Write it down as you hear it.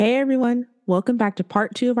Hey everyone, welcome back to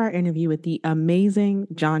part 2 of our interview with the amazing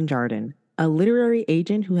John Jardin, a literary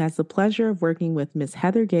agent who has the pleasure of working with Miss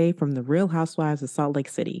Heather Gay from The Real Housewives of Salt Lake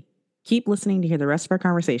City. Keep listening to hear the rest of our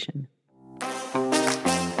conversation.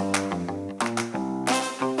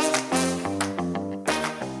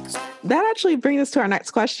 That actually brings us to our next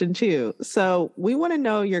question too. So we want to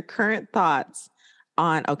know your current thoughts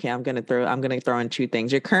on, I'm going to throw in two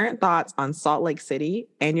things. Your current thoughts on Salt Lake City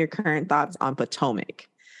and your current thoughts on Potomac.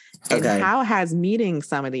 And how has meeting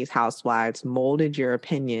some of these housewives molded your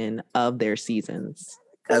opinion of their seasons?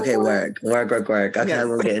 Okay, work. Okay, yes. I'm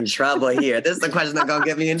gonna get in trouble here. This is the question that's gonna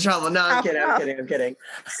get me in trouble. No, I'm kidding.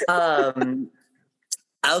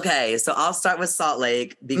 Okay, so I'll start with Salt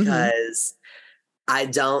Lake because I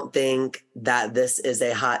don't think that this is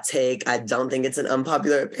a hot take. I don't think it's an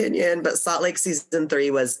unpopular opinion, but Salt Lake season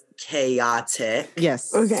 3 was chaotic.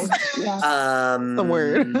 Yes. Okay. Yeah. The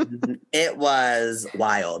word. It was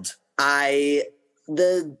wild.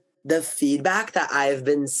 The feedback that I've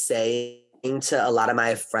been saying to a lot of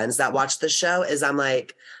my friends that watch the show is I'm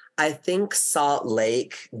like, I think Salt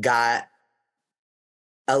Lake got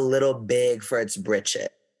a little big for its britches.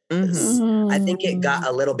 I think it got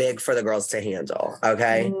a little big for the girls to handle.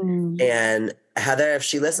 Okay. And Heather, if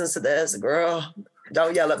she listens to this, girl,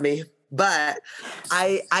 don't yell at me. But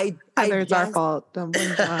Heather, it's our fault. Don't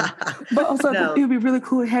blame John. But also, it would be really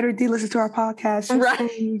cool if Heather did listen to our podcast.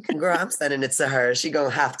 Right. Girl, I'm sending it to her. She gonna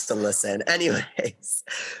have to listen. Anyways.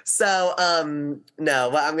 So, no,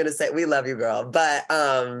 what I'm gonna say, we love you, girl. But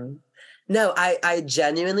no, I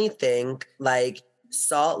genuinely think like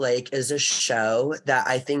Salt Lake is a show that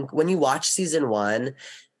I think when you watch season 1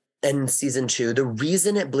 and season 2, the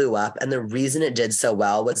reason it blew up and the reason it did so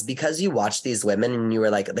well was because you watched these women and you were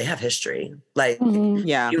like, they have history. Like,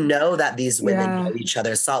 you know that these women know each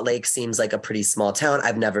other. Salt Lake seems like a pretty small town.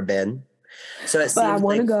 I've never been. So it seems I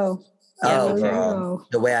want to go. Oh, girl.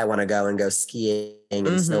 The way I want to go and go skiing and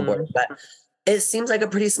snowboarding. But it seems like a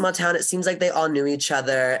pretty small town. It seems like they all knew each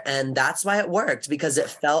other. And that's why it worked, because it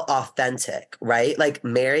felt authentic, right? Like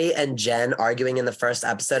Mary and Jen arguing in the first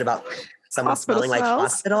episode about someone smelling like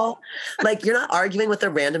hospital. Like, you're not arguing with a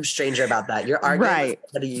random stranger about that. You're arguing with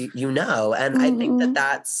somebody you know. And I think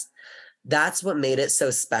that's what made it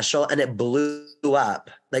so special. And it blew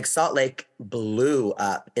up. Like Salt Lake blew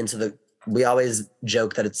up into we always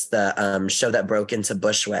joke that it's the show that broke into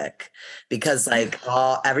Bushwick, because like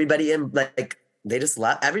everybody in like, they just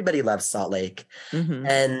everybody loves Salt Lake.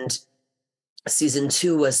 And season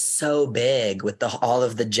 2 was so big with all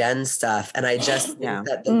of the Jen stuff. And I just think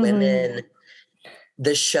that the women,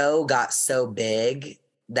 the show got so big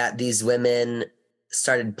that these women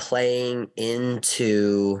started playing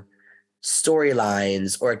into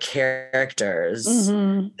storylines or characters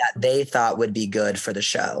that they thought would be good for the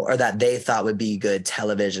show, or that they thought would be good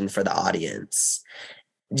television for the audience.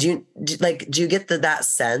 Do you get that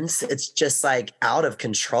sense? It's just like out of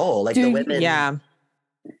control. Like the women. Yeah.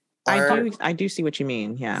 I do see what you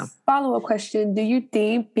mean. Yeah. Follow-up question. Do you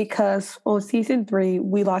think because on season 3,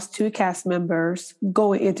 we lost 2 cast members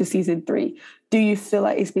going into season 3, do you feel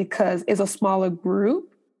like it's because it's a smaller group?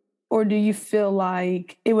 Or do you feel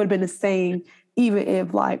like it would have been the same even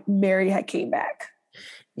if like Mary had came back?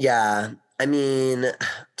 Yeah. I mean,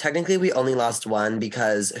 technically we only lost one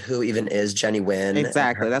because who even is Jenny Wynn?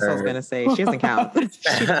 Exactly. That's what I was going to say. She doesn't count.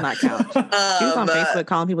 She does not count. She was on Facebook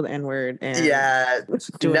calling people the N-word. And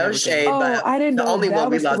no shade, but I didn't know the only one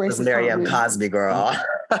we lost was Mary M. Cosby, girl.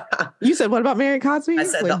 You said, what about Mary Cosby? I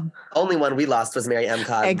said the only one we lost was Mary M.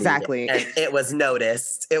 Cosby. Exactly. And it was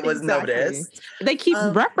noticed. It was noticed. They keep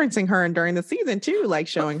referencing her during the season too, like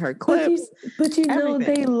showing her clips. But you know,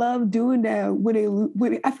 they love doing that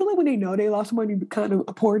when I feel like when they know they lost somebody kind of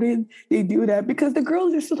important, they do that because the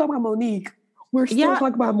girls are still talking about Monique. We're still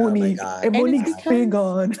talking about Monique. And Monique's been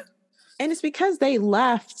gone. And it's because they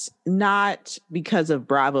left not because of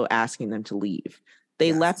Bravo asking them to leave.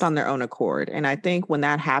 They left on their own accord. And I think when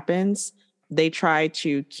that happens, they try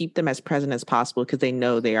to keep them as present as possible because they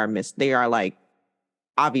know they are missed. They are like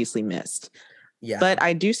obviously missed. Yeah. But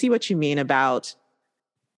I do see what you mean about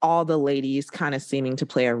all the ladies kind of seeming to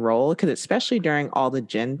play a role, because especially during all the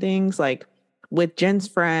Jen things, like with Jen's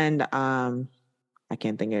friend, I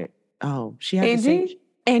can't think of it. Oh, she has the same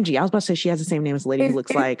Angie. I was about to say she has the same name as the lady who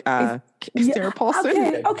looks like Sarah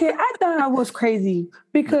Paulson. Okay. I thought I was crazy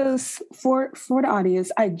because for the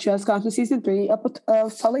audience, I just got to season 3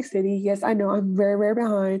 of Salt Lake City. Yes, I know I'm very, very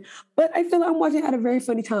behind, but I feel like I'm watching at a very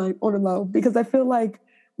funny time on the low, because I feel like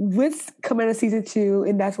with coming out of season 2,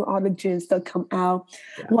 and that's when all the Jen stuff come out.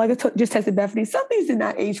 Like I just texted Bethany, some things did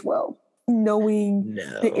not age well, knowing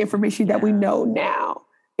the information that we know now.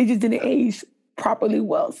 It just didn't age properly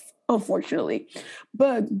was, unfortunately.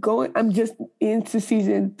 But I'm just into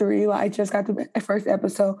season 3. Like, I just got the first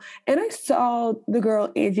episode, and I saw the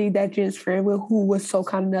girl Angie that Jen's friend with, who was so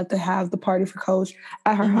kind enough to have the party for Coach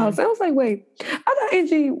at her house. I was like, wait, I thought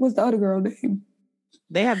Angie was the other girl name.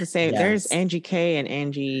 They have the same. Yes. There's Angie K and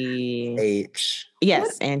Angie H.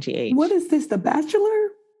 Yes, Angie H. What is this? The Bachelor?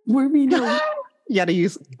 Where we know. You got to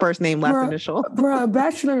use first name, last initial. Bro,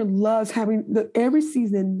 Bachelor loves having every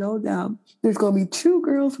season, no doubt. There's going to be 2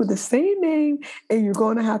 girls with the same name, and you're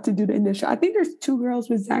going to have to do the initial. I think there's 2 girls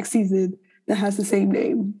with Zach's season that has the same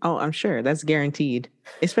name. Oh, I'm sure. That's guaranteed,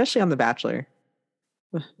 especially on The Bachelor.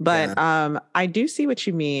 But I do see what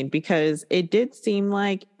you mean, because it did seem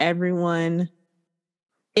like everyone...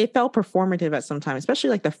 It felt performative at some time, especially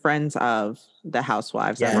like the friends of the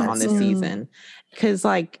housewives that were on this season. Because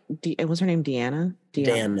like, was her name Deanna?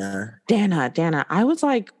 Dana. I was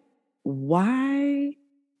like, why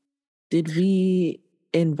did we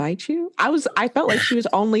invite you? I felt like she was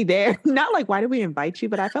only there. Not like, why did we invite you?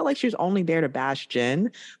 But I felt like she was only there to bash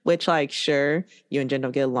Jen, which like, sure, you and Jen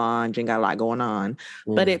don't get along. Jen got a lot going on.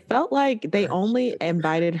 But it felt like they only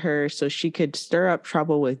invited her so she could stir up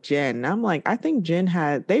trouble with Jen. And I'm like, I think they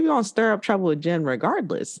were going to stir up trouble with Jen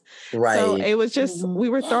regardless. Right. So it was just, we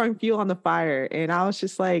were throwing fuel on the fire. And I was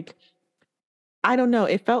just like, I don't know.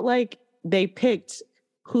 It felt like they picked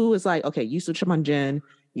who was like, okay, you switch up on Jen,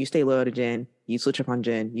 you stay loyal to Jen. You switch up on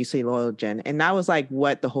Jen, you stay loyal to Jen. And that was like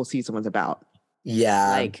what the whole season was about.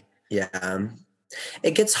 Yeah.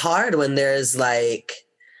 It gets hard when there's like,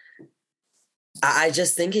 I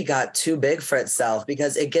just think it got too big for itself,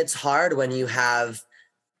 because it gets hard when you have,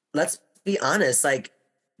 let's be honest, like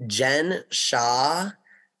Jen Shah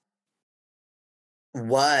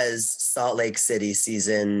was Salt Lake City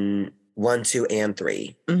season 1, 2, and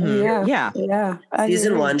 3. Yeah.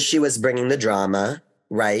 Season 1, she was bringing the drama.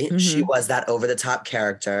 Right? She was that over-the-top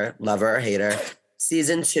character, love her or hate her.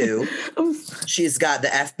 Season 2, she's got the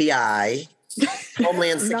FBI,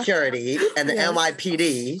 Homeland Security, and the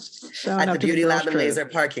NYPD at the Beauty Lab and Laser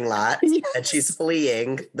parking lot, and she's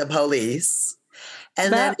fleeing the police.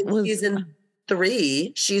 And then in season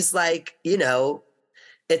 3, she's like,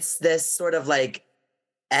 it's this sort of like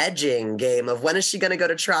edging game of when is she going to go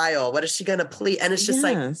to trial? What is she going to plead? And it's just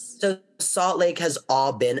like, so Salt Lake has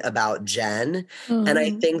all been about Jen. And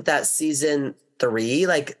I think that season 3,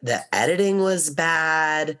 like the editing was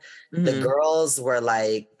bad. The girls were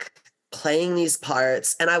like playing these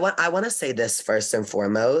parts. And I want to say this first and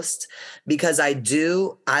foremost, because I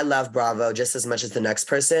love Bravo just as much as the next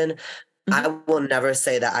person. I will never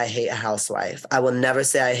say that I hate a housewife. I will never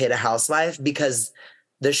say I hate a housewife, because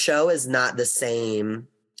the show is not the same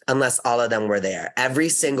unless all of them were there. Every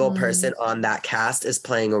single person on that cast is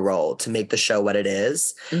playing a role to make the show what it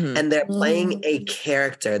is. And they're playing a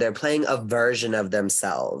character. They're playing a version of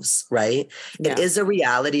themselves, right? Yeah. It is a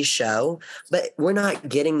reality show, but we're not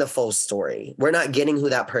getting the full story. We're not getting who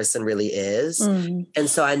that person really is. And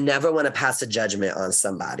so I never want to pass a judgment on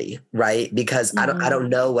somebody, right? Because I don't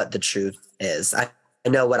know what the truth is. I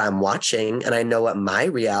know what I'm watching and I know what my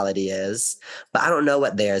reality is, but I don't know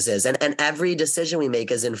what theirs is. And every decision we make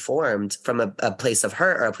is informed from a place of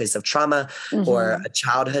hurt or a place of trauma or a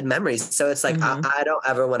childhood memory. So it's like, I don't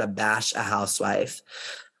ever want to bash a housewife.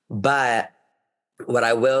 But what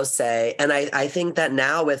I will say, and I think that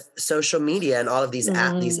now with social media and all of these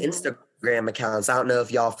these Instagram accounts, I don't know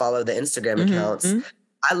if y'all follow the Instagram accounts.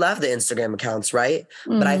 I love the Instagram accounts, right?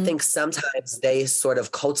 But I think sometimes they sort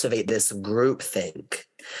of cultivate this group think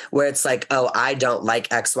where it's like, oh, I don't like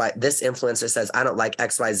XY. This influencer says, I don't like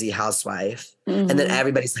XYZ housewife. And then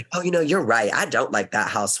everybody's like, oh, you're right. I don't like that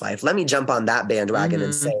housewife. Let me jump on that bandwagon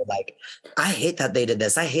and say like, I hate that they did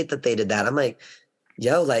this. I hate that they did that. I'm like,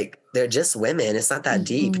 yo, like they're just women. It's not that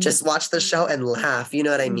deep. Just watch the show and laugh. You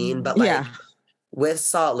know what I mean? But like with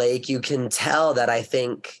Salt Lake, you can tell that I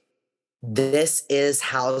think this is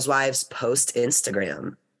Housewives post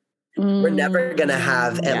Instagram. We're never gonna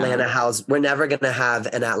have Atlanta we're never gonna have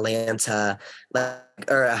an Atlanta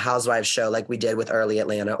or a Housewives show like we did with early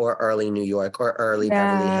Atlanta or early New York or early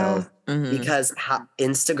Beverly Hills. Because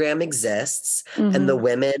Instagram exists and the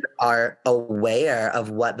women are aware of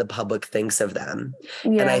what the public thinks of them.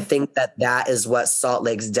 And I think that is what Salt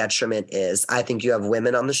Lake's detriment is. I think you have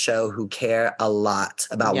women on the show who care a lot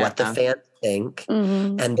about what the fans think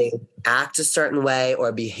and they act a certain way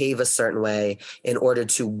or behave a certain way in order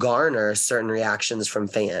to garner certain reactions from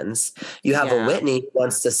fans. You have a Whitney who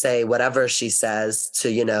wants to say whatever she says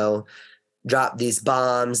to, drop these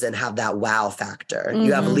bombs and have that wow factor.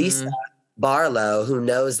 You have Lisa Barlow who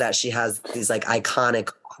knows that she has these like iconic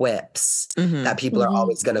quips that people are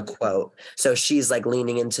always going to quote. So she's like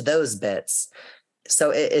leaning into those bits.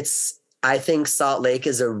 So I think Salt Lake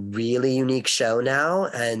is a really unique show now.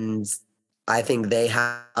 And I think they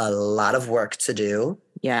have a lot of work to do.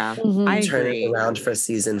 Yeah, I turn it around for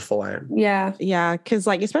season 4. Yeah. Yeah, because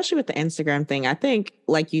like, especially with the Instagram thing, I think,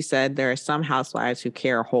 like you said, there are some housewives who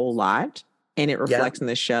care a whole lot and it reflects in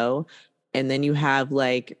the show. And then you have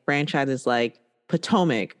like franchises like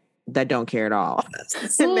Potomac that don't care at all.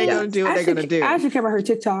 And they're going to do what they're going to do. I actually care about her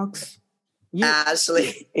TikToks.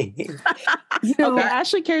 Ashley. Okay,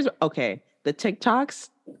 Ashley cares. Okay, the TikToks.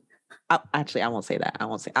 Actually, I won't say that. I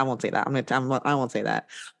won't say that. I won't say that.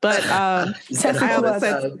 But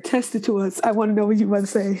test it to us. I want to know what you want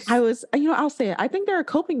to say. I'll say it. I think they're a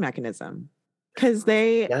coping mechanism because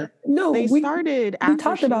we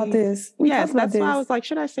talked about this. That's why I was like,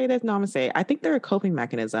 should I say this? No, I'm gonna say it. I think they're a coping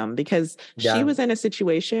mechanism because she was in a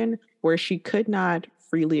situation where she could not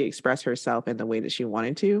freely express herself in the way that she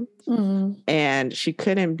wanted to. And she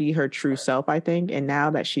couldn't be her true self, I think. And now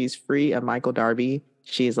that she's free of Michael Darby,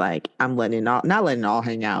 she's like, I'm not letting it all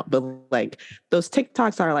hang out. But like those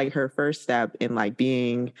TikToks are like her first step in like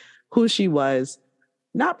being who she was,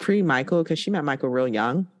 not pre-Michael, because she met Michael real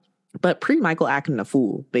young, but pre-Michael acting a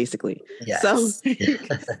fool, basically. Yes. So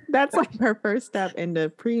that's like her first step into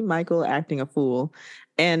pre-Michael acting a fool.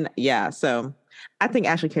 And yeah, so I think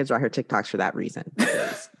Ashley cares about her TikToks for that reason.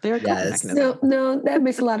 They're a coping mechanism. No, that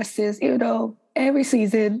makes a lot of sense. You know, every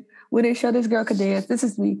season when they show this girl can dance, this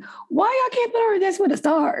is me. Why y'all can't put her in Dance with the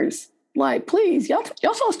Stars? Like, please, y'all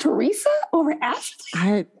chose Teresa over Ashley?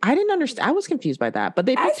 I didn't understand. I was confused by that. But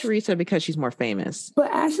they picked Teresa because she's more famous.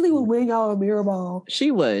 But Ashley would win y'all a mirror ball.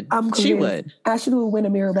 She would. She would. Ashley would win a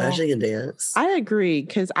mirror ball. Ashley can dance. I agree,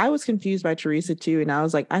 because I was confused by Teresa too. And I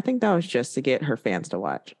was like, I think that was just to get her fans to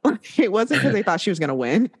watch. It wasn't because they thought she was going to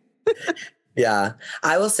win. Yeah.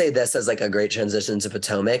 I will say this as like a great transition to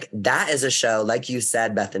Potomac. That is a show, like you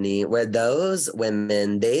said, Bethany, where those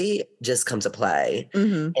women, they just come to play.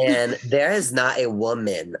 And there is not a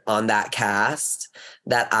woman on that cast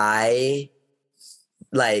that I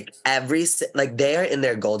like they are in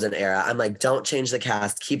their golden era. I'm like, don't change the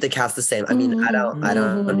cast. Keep the cast the same. I mean, I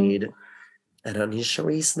don't need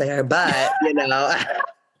Charisse there, but you know.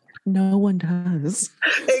 No one does.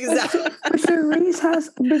 Exactly. But Charisse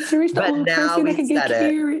the only person that can get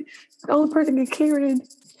Karen. The only person can get Karen.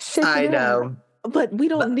 I know. But we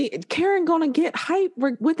don't need Karen gonna get hype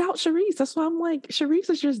without Charisse. That's why I'm like,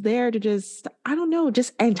 Charisse is just there to just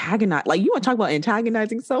antagonize. Like, you want to talk about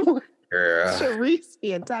antagonizing someone? Girl. Charisse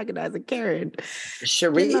be antagonizing Karen.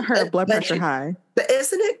 Charisse, her blood pressure high. But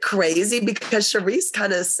isn't it crazy? Because Charisse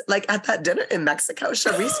kind of, like at that dinner in Mexico,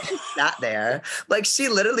 Charisse sat there. Like, she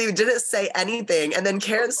literally didn't say anything. And then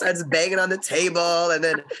Karen starts banging on the table. And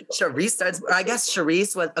then I guess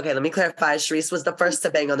Charisse was, okay, let me clarify. Charisse was the first to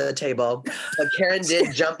bang on the table. But Karen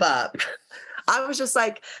did jump up. I was just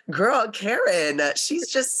like, girl, Karen,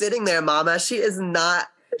 she's just sitting there, mama. She is not.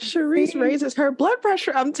 Charisse raises her blood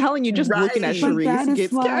pressure. I'm telling you, just looking at Charisse. That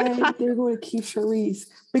is why they're going to keep Charisse,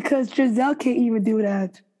 because Giselle can't even do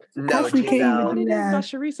that. No, Ashley can't even do that. About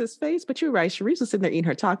Charisse's face, but you're right. Charisse was sitting there eating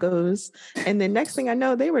her tacos, and then next thing I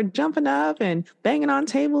know, they were jumping up and banging on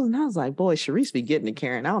tables, and I was like, "Boy, Charisse be getting to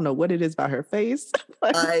Karen." I don't know what it is about her face.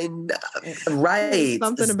 I know, right?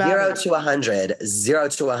 Something about 0 to 100, 0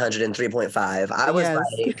 to 103.5. I was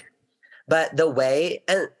like, but the way,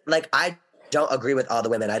 and like I don't agree with all the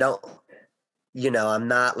women. I don't, I'm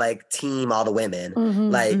not like team all the women.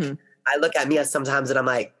 I look at Mia sometimes and I'm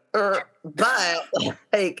like, but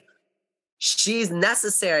like, she's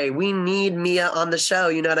necessary. We need Mia on the show.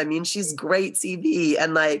 You know what I mean? She's great TV.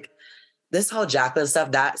 And like this whole Jacqueline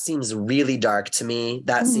stuff, that seems really dark to me.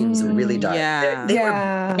 That seems really dark. Yeah. They were,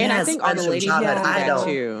 and I think all the ladies do that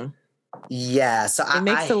too. Yeah, so it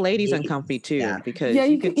makes the ladies uncomfy too, because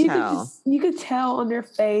you could tell. You could tell on their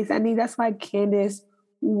face. I mean, that's why Candace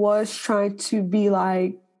was trying to be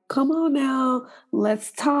like, "Come on now,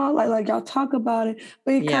 let's talk." Like y'all talk about it.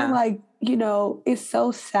 But it kind of like, it's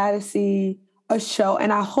so sad to see a show,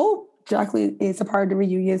 and I hope Jacqueline is a part of the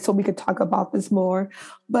reunion so we could talk about this more.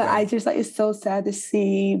 But I just like, it's so sad to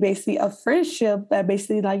see basically a friendship that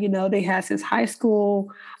basically like, they had since high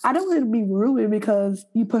school. I don't want it to be ruined because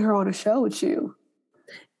you put her on a show with you.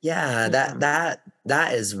 Yeah,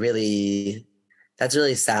 that is really, that's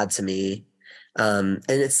really sad to me. And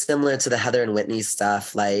it's similar to the Heather and Whitney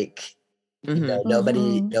stuff. Like,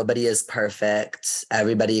 nobody is perfect.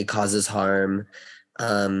 Everybody causes harm.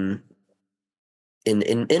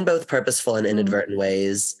 In both purposeful and inadvertent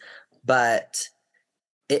ways. But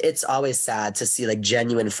it's always sad to see like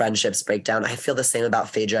genuine friendships break down. I feel the same about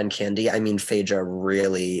Phaedra and Candy. I mean, Phaedra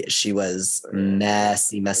really, she was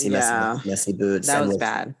messy boots. That and was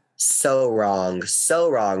bad. So wrong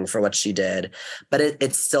for what she did. But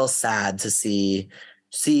it's still sad to see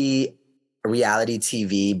reality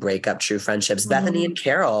TV break up true friendships. Bethany and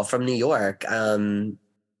Carol from New York.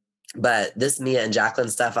 But this Mia and Jacqueline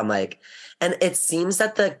stuff, I'm like, and it seems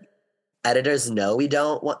that the editors know we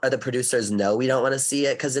don't want, or the producers know we don't want to see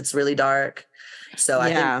it because it's really dark. So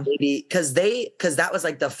I think maybe because that was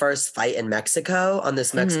like the first fight in Mexico on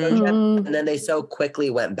this Mexico trip, and then they so quickly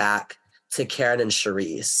went back to Karen and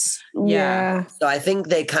Charisse. Yeah. So I think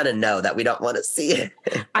they kind of know that we don't want to see it.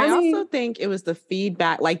 I also think it was the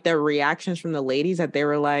feedback, like the reactions from the ladies that they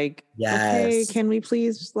were like, okay, can we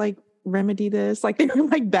please like remedy this? Like they were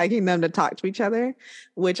like begging them to talk to each other,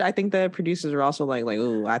 which I think the producers were also like,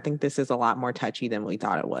 ooh, I think this is a lot more touchy than we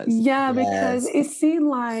thought it was. Yeah, because it seemed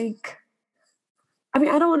like, I mean,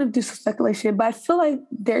 I don't want to do some speculation, but I feel like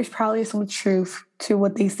there's probably some truth to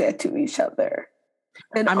what they said to each other.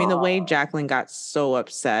 And I mean, the way Jacqueline got so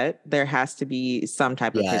upset, there has to be some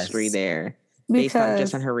type of history there based on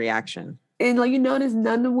just on her reaction. And like you notice,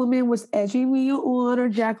 none of the women was edging me on or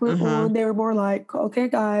Jacqueline on. They were more like, okay,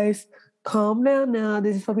 guys, calm down now.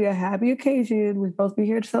 This is supposed to be a happy occasion. We're supposed to be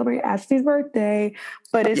here to celebrate Ashley's birthday.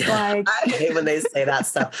 But it's like... I hate when they say that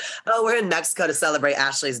stuff. Oh, we're in Mexico to celebrate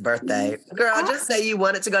Ashley's birthday. Girl, just say you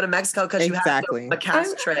wanted to go to Mexico because you had a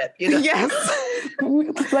cast trip. You know?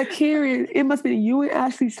 Yes. Like Karen, it must be you and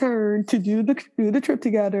Ashley's turn to do the trip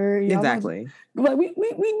together. Exactly. Like we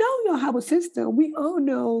know y'all have a system. We all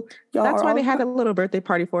know y'all. That's why they had a little birthday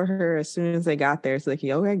party for her as soon as they got there. So they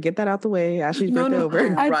can, okay, get that out the way. Ashley's birthday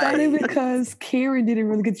over. I thought it because Karen didn't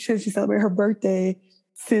really get the chance to celebrate her birthday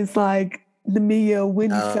since like the Mia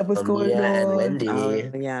Wendy stuff was going on. And Wendy.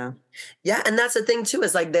 Yeah, and that's the thing too,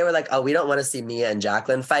 is like they were like, oh, we don't want to see Mia and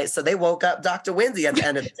Jacqueline fight. So they woke up Dr. Wendy at the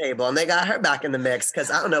end of the table and they got her back in the mix because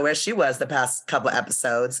I don't know where she was the past couple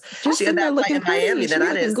episodes. She had that fight in Miami. Then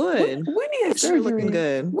I didn't. Wendy had surgery. Looking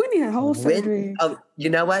good. Wendy had whole surgery. You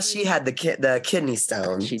know what? She had the kidney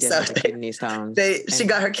stone. She did have the kidney stone. She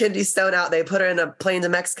got her kidney stone out. They put her in a plane to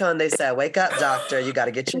Mexico and they said, wake up, doctor. You got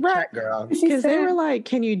to get your check, girl. Because they were like,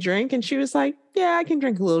 can you drink? And she was like, yeah, I can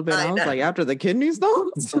drink a little bit. I was like, after the kidney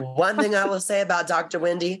stones? One thing I will say about Dr.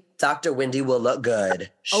 Wendy will look good.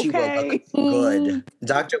 She will look good.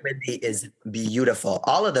 Dr. Wendy is beautiful.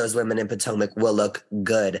 All of those women in Potomac will look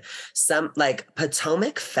good. Some like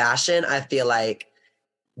Potomac fashion, I feel like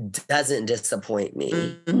doesn't disappoint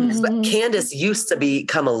me. But Candace used to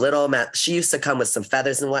become a little, she used to come with some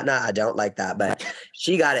feathers and whatnot. I don't like that, but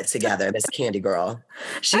she got it together, Miss Candy Girl.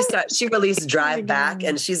 She released Drive Back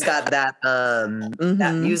and she's got that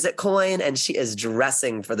that music coin and she is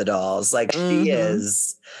dressing for the dolls. Like she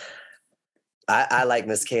is. I like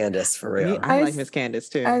Miss Candace for real. I like Miss Candace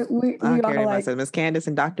too. I don't care if I said Miss Candace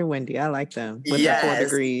and Dr. Wendy. I like them with their 4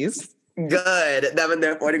 degrees. Good. Them and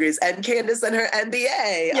their 4 degrees. And Candace and her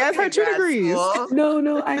MBA. Yes, her 2 degrees.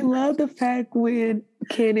 No. I love the fact when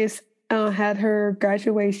Candace had her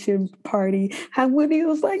graduation party, how Wendy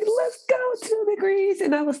was like, let's go 2 degrees.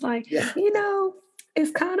 And I was like,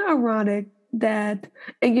 it's kind of ironic that,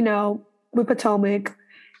 with Potomac,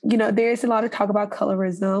 there's a lot of talk about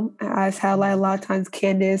colorism, as how like a lot of times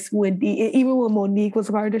Candace, Wendy, and even when Monique was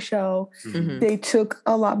a part of the show, they took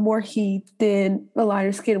a lot more heat than the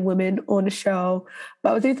lighter-skinned women on the show. But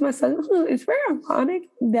I was thinking to myself, it's very ironic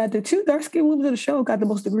that the 2 dark-skinned women on the show got the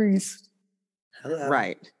most degrees.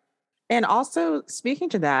 Right. And also, speaking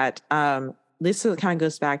to that, this kind of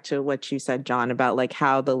goes back to what you said, John, about like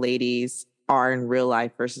how the ladies are in real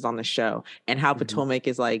life versus on the show, and how Potomac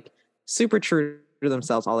is like super true to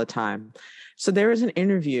themselves all the time. So there was an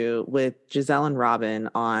interview with Giselle and Robin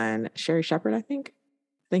on Sherry Shepherd, I think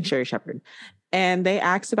Sherry Shepherd. And they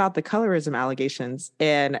asked about the colorism allegations,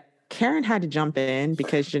 and Karen had to jump in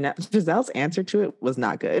because Giselle's answer to it was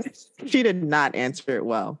not good. She did not answer it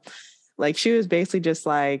well. Like she was basically just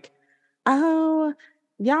like, oh,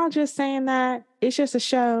 y'all just saying that. It's just a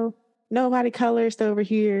show. Nobody colors over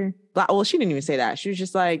here. Well, she didn't even say that. She was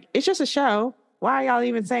just like, it's just a show. Why are y'all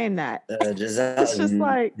even saying that? It's just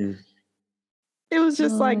like, it was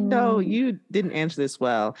just like, no, you didn't answer this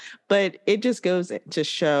well. But it just goes to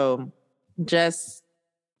show just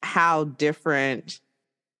how different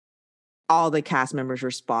all the cast members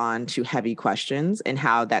respond to heavy questions and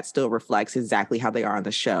how that still reflects exactly how they are on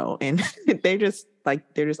the show. And they're just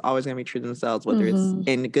always going to be true to themselves, whether it's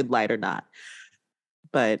in a good light or not.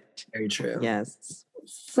 But very true. Yes.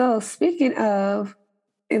 So speaking of,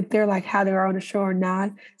 if they're like how they are on the show or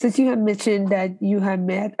not, since you have mentioned that you have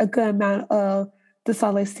met a good amount of the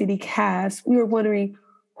Salt Lake City cast, we were wondering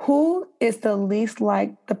who is the least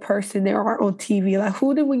like the person they are on TV? Like,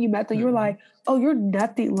 who did when you met them, you were like, oh, you're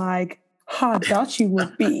nothing like how I thought you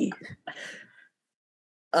would be.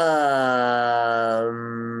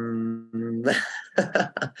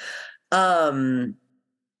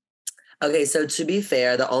 Okay, so to be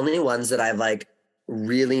fair, the only ones that I've like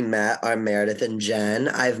really met are Meredith and Jen.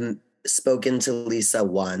 I've spoken to Lisa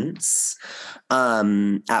once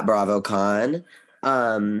at BravoCon.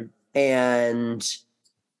 And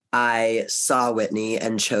I saw Whitney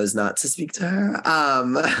and chose not to speak to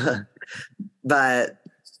her. But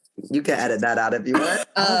you can edit that out if you want.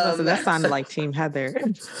 That sounded like Team Heather.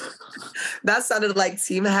 That sounded like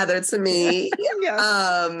Team Heather to me.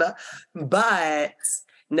 Yes. But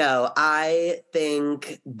no, I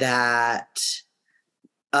think that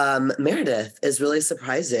Meredith is really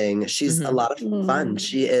surprising. She's a lot of fun.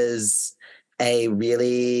 She is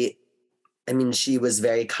she was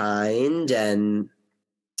very kind and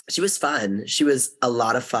she was fun. She was a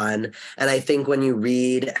lot of fun. And I think when you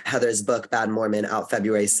read Heather's book, Bad Mormon, out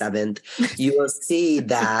February 7th, you will see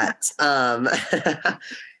that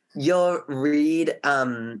you'll read,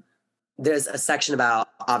 there's a section about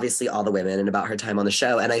obviously all the women and about her time on the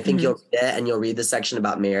show. And I think you'll read it and you'll read the section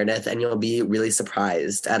about Meredith and you'll be really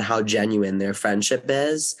surprised at how genuine their friendship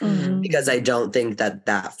is. Because I don't think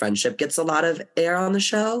that friendship gets a lot of air on the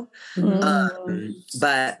show.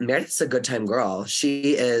 But Meredith's a good time girl.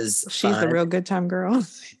 She's the real good time girl.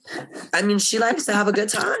 I mean, she likes to have a good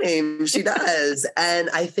time. She does. And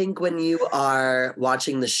I think when you are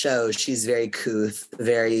watching the show, she's very couth,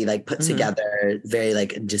 very like put together, very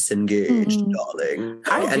like disengaged, darling.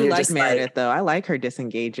 I do like Meredith though. I like her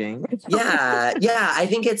disengaging. Yeah. I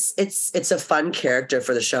think it's a fun character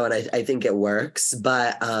for the show and I think it works.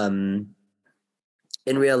 But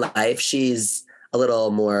in real life, she's a little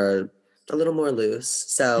more loose.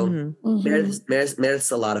 So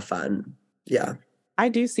Meredith's a lot of fun. Yeah. I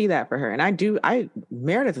do see that for her. And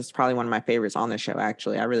Meredith is probably one of my favorites on the show,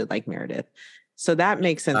 actually. I really like Meredith. So that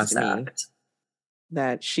makes sense to me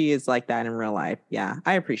that she is like that in real life. Yeah,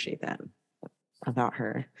 I appreciate that about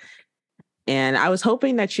her. And I was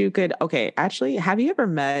hoping that you could, actually, have you ever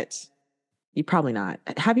met, you probably not.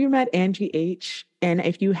 Have you met Angie H? And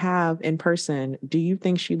if you have in person, do you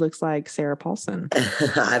think she looks like Sarah Paulson?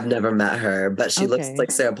 I've never met her, but she looks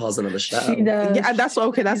like Sarah Paulson on the show. She does. Yeah, that's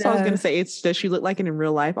okay. That's what I was going to say. Does she look like it in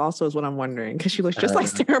real life also is what I'm wondering. Because she looks just like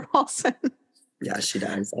Sarah Paulson. Yeah, she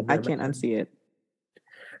does. I can't unsee it.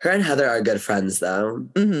 Her and Heather are good friends though.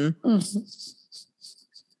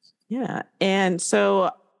 Yeah. And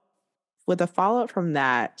so with a follow-up from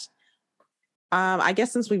that, I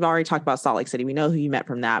guess since we've already talked about Salt Lake City, we know who you met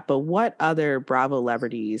from that, but what other Bravo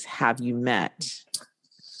celebrities have you met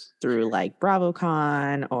through like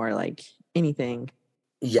BravoCon or like anything?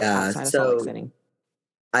 Yeah, so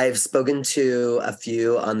I've spoken to a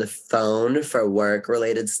few on the phone for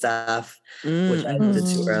work-related stuff, which I alluded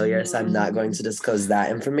to earlier, so I'm not going to disclose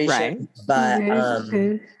that information. Right.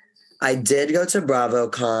 But I did go to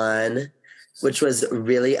BravoCon, which was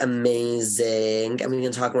really amazing. And we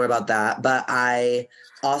can talk more about that. But I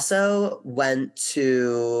also went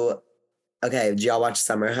to, do y'all watch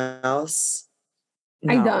Summer House?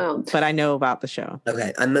 No, I don't. But I know about the show.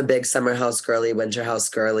 Okay. I'm a big Summer House girly, Winter House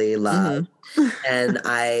girly, love. And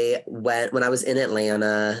I went, when I was in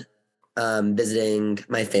Atlanta, visiting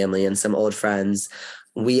my family and some old friends,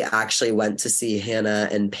 we actually went to see Hannah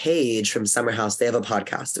and Paige from Summer House. They have a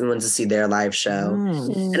podcast. We went to see their live show.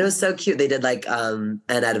 And it was so cute. They did like an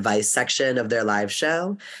advice section of their live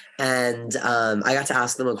show. And I got to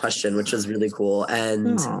ask them a question, which was really cool.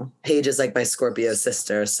 And Paige is like my Scorpio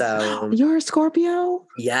sister. So you're a Scorpio?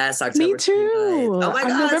 Yes, October. Me too. 29th. Oh my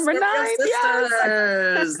God, November 9th.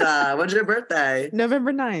 Yes. When's your birthday?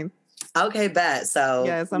 November 9th. Okay, bet. So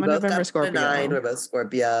yes, I'm a November Scorpio. We're both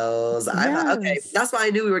Scorpios. Yes. Okay, that's why I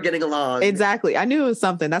knew we were getting along. Exactly. I knew it was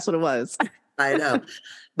something. That's what it was. I know.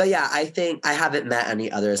 But yeah, I think I haven't met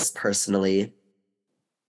any others personally.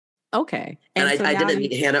 Okay. And so I didn't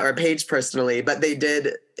meet Hannah or Paige personally, but they did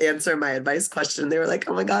answer my advice question. They were like,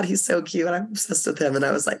 oh my God, he's so cute. And I'm obsessed with him. And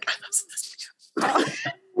I was like, I'm obsessed with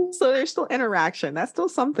you. So there's still interaction. That's still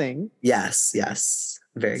something. Yes.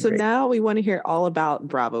 Very so great. Now we want to hear all about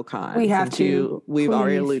BravoCon. We have to. We've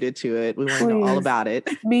already alluded to it. We want to know all about it.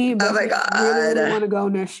 Me and oh my God. really want to go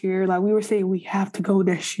next year. Like we were saying, we have to go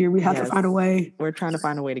next year. We have to find a way. We're trying to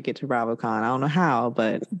find a way to get to BravoCon. I don't know how,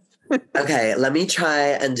 but... Okay, let me try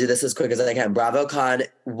and do this as quick as I can. BravoCon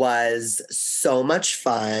was so much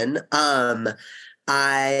fun.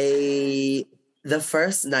 The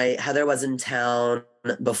first night, Heather was in town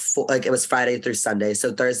before, like it was Friday through Sunday.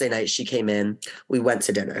 So Thursday night she came in, we went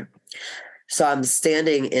to dinner. So I'm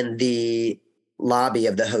standing in the lobby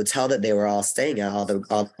of the hotel that they were all staying at, all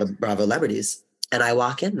the Bravo celebrities. And I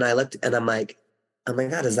walk in and I looked and I'm like, oh my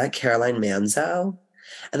God, is that Caroline Manzo?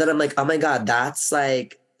 And then I'm like, oh my God, that's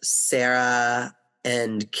like Sarah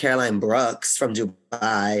and Caroline Brooks from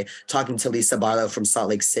Dubai talking to Lisa Barlow from Salt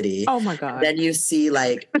Lake City. Oh my God. And then you see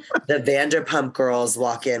like the Vanderpump girls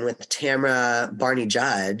walk in with Tamara Barney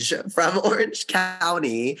Judge from Orange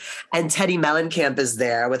County, and Teddy Mellencamp is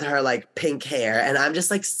there with her like pink hair. And I'm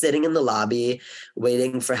just like sitting in the lobby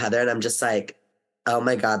waiting for Heather. And I'm just like, oh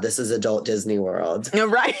my God, this is adult Disney World.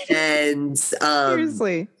 Right. And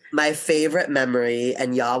seriously, my favorite memory,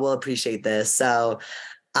 and y'all will appreciate this. So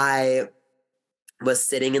I was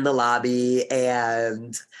sitting in the lobby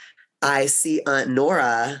and I see Aunt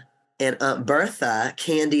Nora and Aunt Bertha,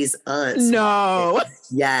 Candy's aunts. No.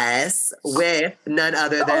 Yes, with none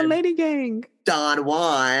other than Lady Gang. Don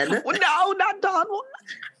Juan. No, not Don Juan.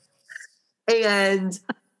 And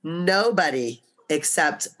nobody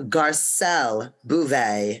except Garcelle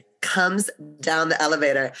Bouvet comes down the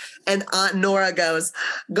elevator, and Aunt Nora goes,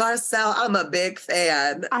 Garcelle, I'm a big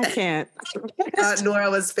fan. I can't. Aunt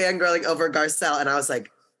Nora was fangirling over Garcelle, and I was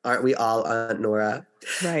like, aren't we all Aunt Nora?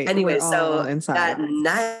 Right. Anyway, so that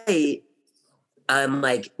night, I'm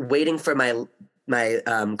like waiting for my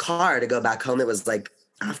car to go back home. It was like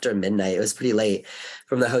after midnight. It was pretty late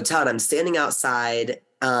from the hotel, and I'm standing outside.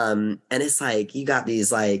 And it's like, you got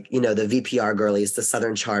these like, you know, the VPR girlies, the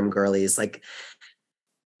Southern Charm girlies, like,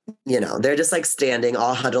 you know, they're just like standing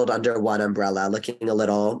all huddled under one umbrella, looking a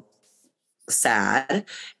little sad.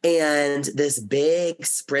 And this big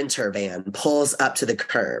Sprinter van pulls up to the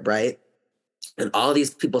curb, right? And all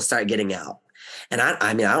these people start getting out. And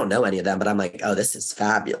I mean, I don't know any of them, but I'm like, oh, this is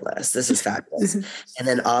fabulous. This is fabulous. And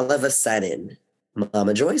then all of a sudden,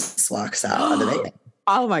 Mama Joyce walks out of the van.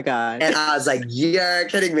 Oh my God. And I was like, you're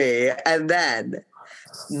kidding me. And then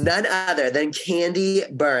none other than Candy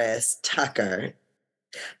Burris Tucker.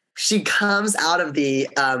 She comes out of the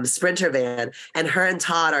Sprinter van, and her and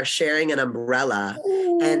Todd are sharing an umbrella.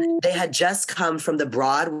 And they had just come from the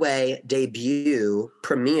Broadway debut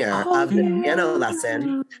premiere of the piano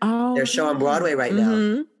lesson. Their show on Broadway right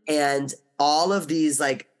now. And all of these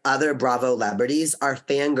like other Bravo celebrities are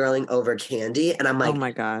fangirling over Candy. And I'm like, oh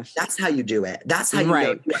my gosh, that's how you do it. That's how you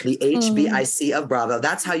know the HBIC of Bravo.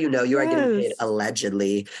 That's how you know you are getting paid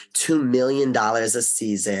allegedly $2 million a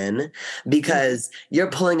season, because you're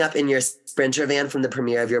pulling up in your Sprinter van from the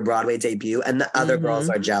premiere of your Broadway debut, and the other girls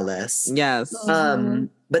are jealous. Yes.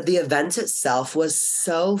 But the event itself was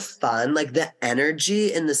so fun. Like the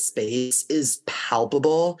energy in the space is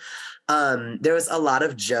palpable. There was a lot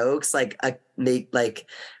of jokes, like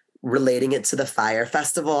relating it to the Fire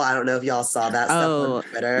Festival. I don't know if y'all saw that stuff on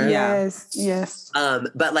Twitter. Yes.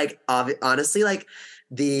 But like honestly, like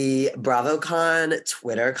the BravoCon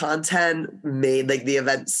Twitter content made like the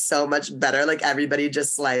event so much better. Like everybody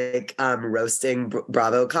just like roasting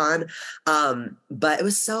BravoCon. But it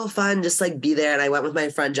was so fun just like be there. And I went with my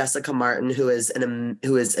friend Jessica Martin, who is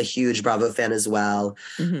a huge Bravo fan as well.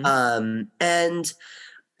 And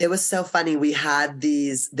it was so funny. We had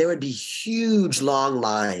there would be huge long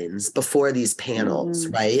lines before these panels,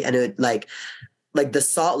 right? And it like the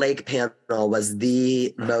Salt Lake panel was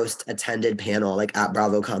the most attended panel like at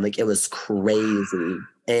BravoCon. Like it was crazy.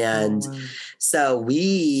 And so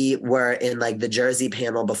we were in like the Jersey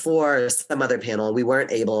panel before some other panel. We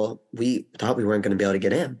thought we weren't going to be able to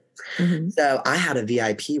get in. So I had a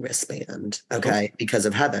VIP wristband, because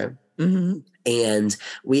of Heather. And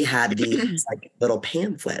we had these like little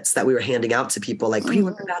pamphlets that we were handing out to people, like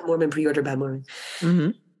pre-order Bad Mormon, pre-order Bad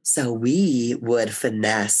Mormon. So we would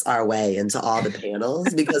finesse our way into all the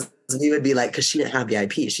panels because we would be like, because she didn't have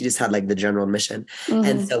VIP, she just had like the general admission.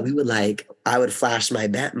 And so we would like, I would flash my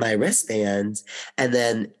wristband, and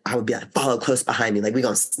then I would be like, follow close behind me, like we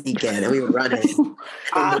gonna sneak in, and we would run in.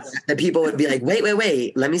 And the people would be like,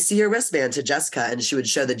 wait, let me see your wristband to Jessica, and she would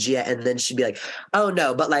show the Gia, and then she'd be like, oh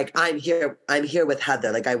no, but like I'm here with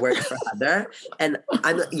Heather, like I work for Heather, and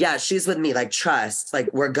she's with me, like trust,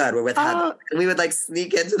 like we're good, we're with Heather, and we would like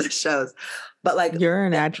sneak into the shows. But like you're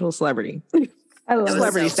an actual celebrity. I love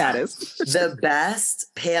celebrity status. The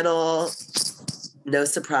best panel, no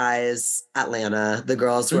surprise, Atlanta. The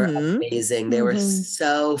girls were amazing. They were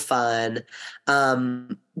so fun.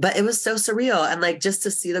 But it was so surreal. And like just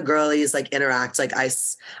to see the girlies like interact, like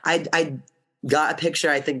I got a picture.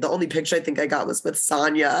 I think the only picture I think I got was with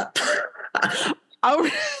Sonia.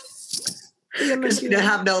 Because she didn't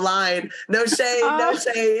have no line. No shade, no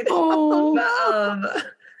shade.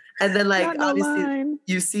 And then like obviously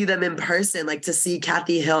you see them in person, like to see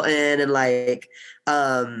Kathy Hilton and like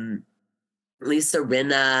Lisa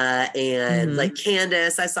Rinna and like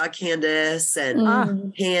Candace. I saw Candace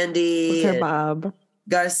and Candy. With her bob.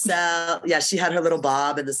 Garcelle. Yeah, she had her little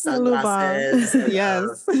bob and the sunglasses. And,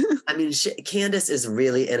 yes. I mean, Candace is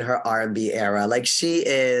really in her R&B era. Like she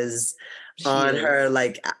is on her,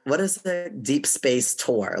 like, what is the Deep Space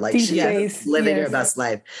tour? Like she's living her best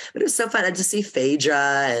life. But it was so fun. And to see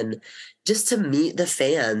Phaedra and just to meet the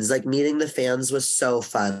fans, like meeting the fans was so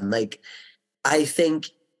fun. Like, I think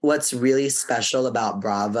what's really special about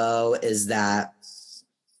Bravo is that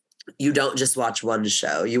you don't just watch one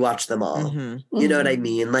show, you watch them all. You know what I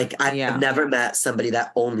mean? Like I've never met somebody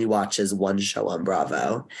that only watches one show on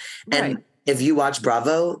Bravo. And if you watch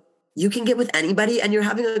Bravo, you can get with anybody and you're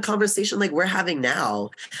having a conversation like we're having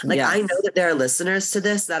now. Like I know that there are listeners to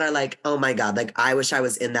this that are like, oh my God, like I wish I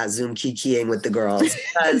was in that Zoom kikiing with the girls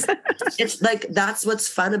because it's like, that's what's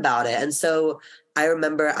fun about it. And so I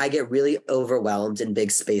remember I get really overwhelmed in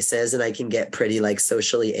big spaces and I can get pretty like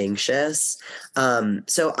socially anxious.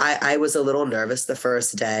 So I was a little nervous the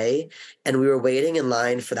first day and we were waiting in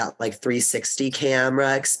line for that like 360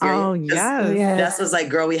 camera experience. Oh, yes. Jess was like,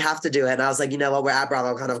 girl, we have to do it. And I was like, you know what? We're at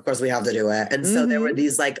BravoCon. Of course we have to do it. And so there were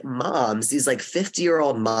these like moms, these like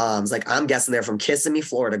 50-year-old moms. Like I'm guessing they're from Kissimmee,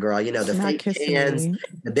 Florida, girl. You know, the fake hands,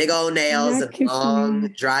 the big old nails and long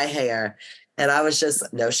dry hair. And I was just,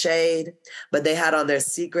 no shade, but they had on their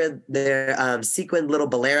sequined little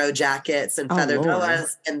bolero jackets and feathered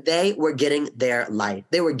boas, and they were getting their life.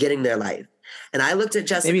 They were getting their life. And I looked at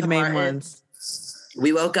Jessica Maybe the main Martin. ones.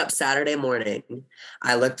 We woke up Saturday morning.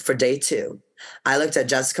 I looked for day 2. I looked at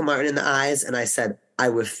Jessica Martin in the eyes and I said, I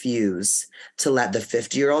refuse to let the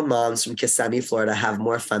 50-year-old moms from Kissimmee, Florida have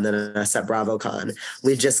more fun than us at BravoCon.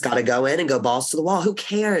 We've just got to go in and go balls to the wall. Who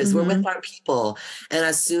cares? We're with our people. And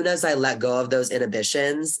as soon as I let go of those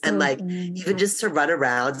inhibitions and like even just to run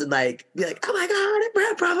around and like be like, oh my God,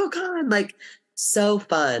 we're at BravoCon. Like so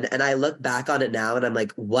fun. And I look back on it now and I'm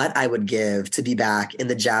like, what I would give to be back in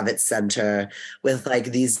the Javits Center with like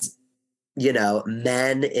these, you know,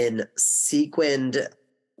 men in sequined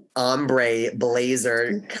ombre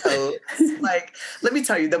blazer coats. Like, let me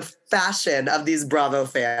tell you, the fashion of these Bravo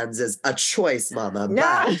fans is a choice, mama.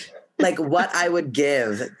 But like what I would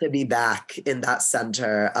give to be back in that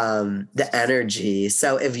center, the energy.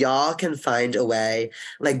 So if y'all can find a way,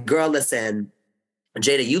 like, girl, listen,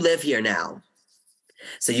 Jada, you live here now.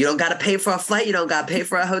 So you don't got to pay for a flight. You don't got to pay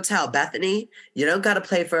for a hotel. Bethany, you don't got to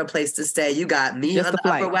pay for a place to stay. You got me on the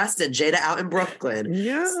Upper West and Jada out in Brooklyn.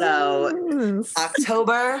 Yes. So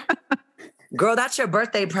October, girl, that's your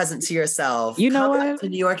birthday present to yourself. You know come what? Back to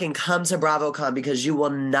New York and come to BravoCon because you will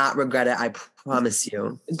not regret it. I promise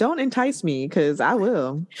you. Don't entice me because I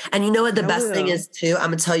will. And you know what the best thing is too? I'm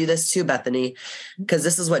going to tell you this too, Bethany, because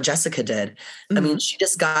this is what Jessica did. I mean, she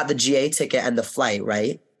just got the GA ticket and the flight,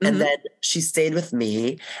 right? And then she stayed with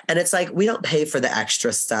me. And it's like, we don't pay for the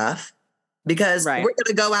extra stuff because we're going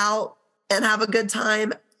to go out and have a good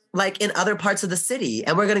time like in other parts of the city.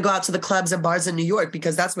 And we're going to go out to the clubs and bars in New York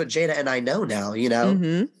because that's what Jada and I know now, you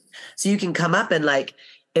know? So you can come up and like,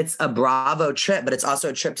 it's a Bravo trip, but it's also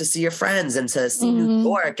a trip to see your friends and to see New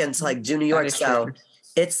York and to like do New York. So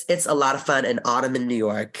it's a lot of fun. And autumn in New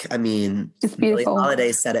York, I mean, it's beautiful. Billie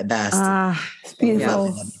Holiday said it best. It's beautiful.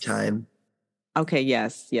 Every time. Okay,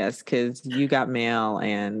 yes, because you got mail,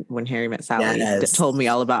 and when Harry Met Sally told me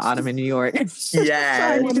all about autumn in New York.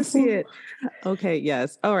 Yeah, I need to see it. Okay,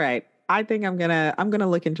 yes, all right. I think I'm gonna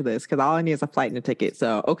look into this because all I need is a flight and a ticket.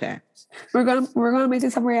 So okay, we're gonna make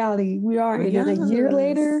this a reality. We are, and then a year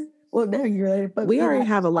later. Well, not a year later, but we already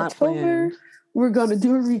have a lot planned. We're gonna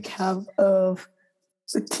do a recap of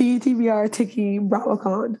the TTBR Tiki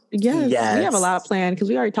BravoCon. Yes, we have a lot planned because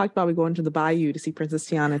we already talked about we going to the Bayou to see Princess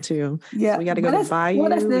Tiana too. Yeah, so we got to go to the Bayou. We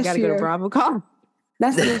got to go to BravoCon.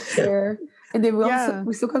 That's next year, and then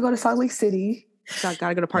we still gotta go to Salt Lake City. So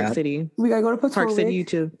gotta go to Park City. We gotta go to Potomac. Park City,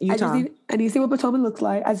 Utah. I need to see what Potomac looks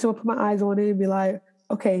like. I just want to put my eyes on it and be like,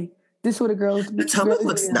 okay, this is what the girls. Potomac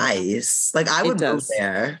looks nice. Like I would move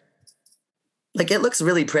there. Like it looks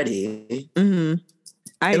really pretty.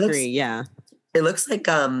 I agree. Yeah. It looks like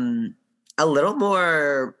a little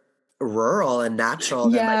more rural and natural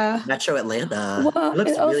than like Metro Atlanta. Well, it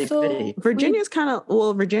looks really pretty. Virginia's kind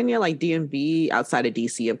of Virginia, like DMV outside of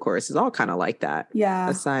DC, of course, is all kind of like that. Yeah.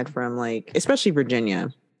 Aside from like, especially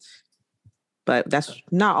Virginia. But that's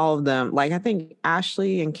not all of them. Like I think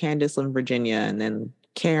Ashley and Candace live in Virginia, and then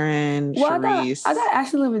Karen, Sharice. I thought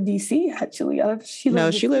Ashley lived in DC, actually. She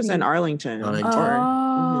lives in in Arlington. Arlington. Oh.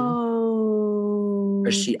 Mm-hmm. Oh.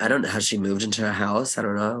 Or I don't know how she moved into a house. I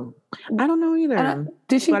don't know. I don't know either.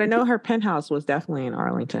 Did she? But I know her penthouse was definitely in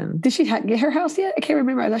Arlington. Did she get her house yet? I can't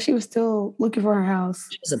remember. I thought she was still looking for her house.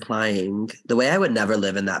 She was applying. The way I would never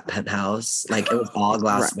live in that penthouse. Like it was all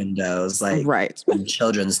glass windows, like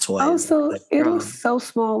children's toys. Oh, so like, it was so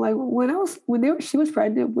small. Like she was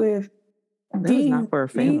pregnant with Dean. Not for her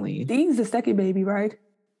family. Dean's the second baby, right?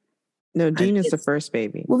 No, Dean is the first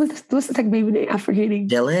baby. What's the second baby name? I'm forgetting.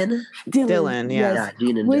 Dylan, yeah. Yeah,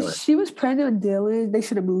 Dean and when Dylan. She was pregnant with Dylan, they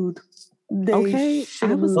should have moved. I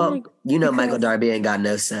was like, Michael Darby ain't got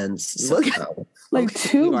no sense. So. Like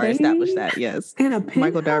two babies. Established that, yes. And a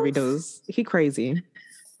Michael Darby knows. He crazy.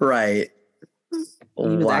 Right. He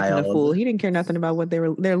was acting a fool. He didn't care nothing about what their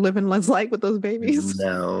living was like with those babies.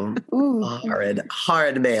 No.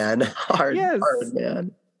 Hard man. Hard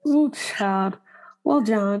man. Ooh, child. Well,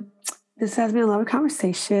 John, this has been a lovely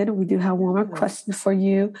conversation. We do have one more question for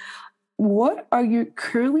you. What are you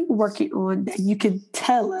currently working on that you can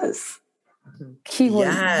tell us? Keyword,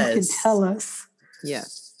 you can tell us.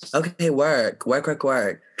 Yes. Okay, work. I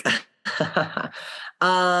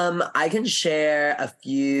can share a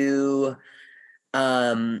few.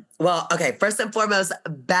 First and foremost,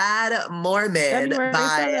 Bad Mormon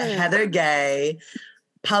by Heather Gay,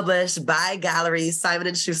 published by Gallery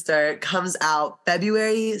Simon & Schuster, comes out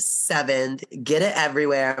February 7th. Get it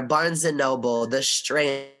everywhere. Barnes & Noble, The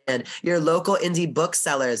Strand, your local indie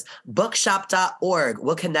booksellers. Bookshop.org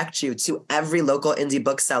will connect you to every local indie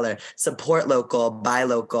bookseller. Support local, buy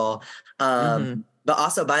local. But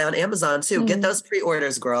also buy on Amazon too. Get those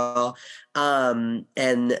pre-orders, girl. And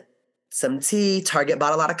some tea. Target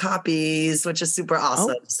bought a lot of copies, which is super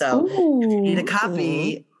awesome. So if you need a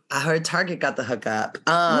copy, I heard Target got the hookup.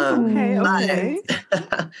 Okay.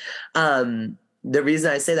 The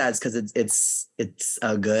reason I say that is because it's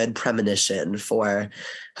a good premonition for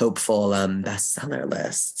hopeful bestseller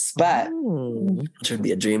lists, but which would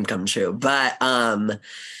be a dream come true. But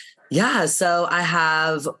so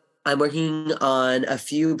I'm working on a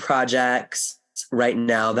few projects right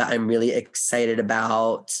now that I'm really excited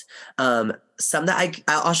about. Some that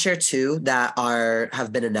I'll share two that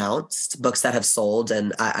have been announced, books that have sold,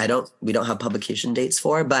 and we don't have publication dates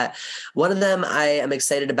for, but one of them I am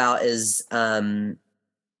excited about is by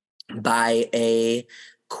a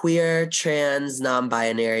queer, trans,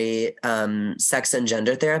 non-binary sex and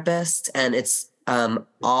gender therapist, and it's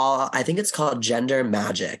I think it's called Gender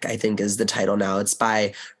Magic, I think is the title now. It's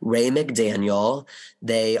by Ray McDaniel.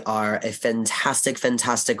 They are a fantastic,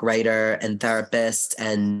 fantastic writer and therapist,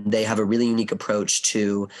 and they have a really unique approach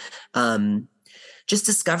to just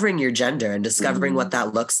discovering your gender and discovering what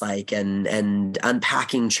that looks like and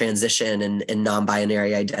unpacking transition and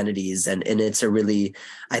non-binary identities. And it's a really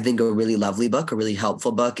lovely book, a really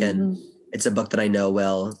helpful book. And it's a book that I know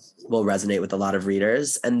will resonate with a lot of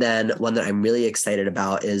readers. And then one that I'm really excited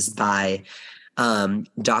about is by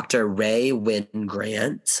Dr. Rae Wynn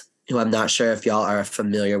Grant, who I'm not sure if y'all are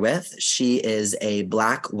familiar with. She is a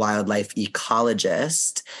Black wildlife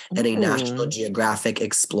ecologist and a National Geographic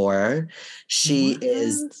explorer. She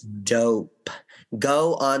is dope.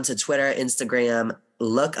 Go on to Twitter, Instagram,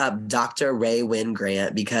 look up Dr. Rae Wynn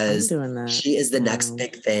Grant because she is the next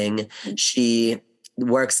big thing. She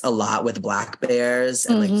works a lot with black bears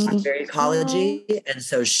and black bear ecology. And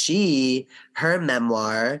so her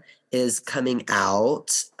memoir is coming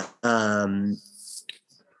out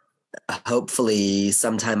hopefully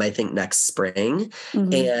sometime, I think next spring.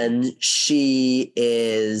 And she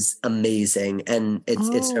is amazing. And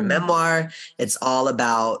it's her memoir. It's all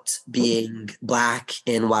about being Black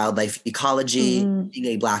in wildlife ecology, being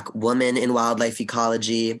a Black woman in wildlife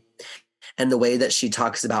ecology, and the way that she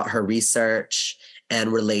talks about her research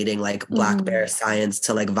and relating Black bear science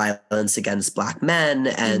to violence against Black men.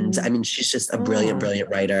 And I mean, she's just a brilliant, brilliant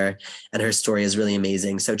writer, and her story is really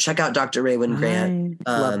amazing. So check out Dr. Rae Wynn Grant.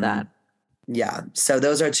 Love that. Yeah. So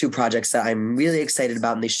those are two projects that I'm really excited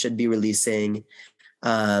about, and they should be releasing.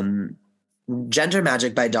 Gender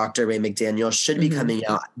Magic by Dr. Rae McDaniel should be coming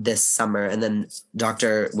out this summer, and then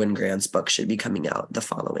Dr. Wynn Grant's book should be coming out the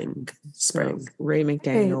following spring. So, Ray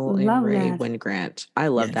McDaniel and Ray Wynn Grant. I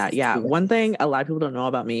love that. Yeah. One thing a lot of people don't know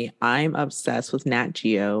about me, I'm obsessed with Nat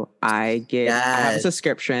Geo. I have a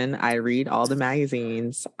subscription. I read all the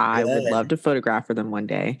magazines. I would love to photograph for them one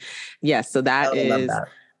day. Yes. So that is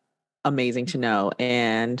amazing to know.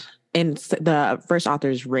 And And the first author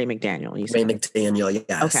is Ray McDaniel. Ray McDaniel,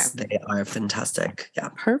 yes. Okay. They are fantastic. Yeah.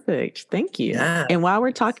 Perfect. Thank you. Yeah. And while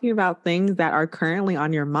we're talking about things that are currently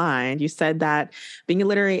on your mind, you said that being a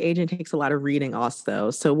literary agent takes a lot of reading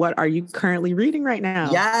also. So what are you currently reading right now?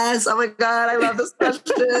 Yes. Oh my God. I love this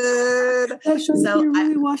question.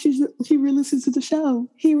 He really listens to the show.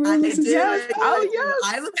 He really listens to yes. the show. Oh,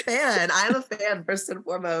 yes. I'm a fan first and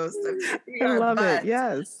foremost. I love it.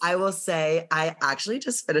 Yes. I will say I actually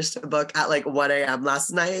just finished a book at like 1 a.m.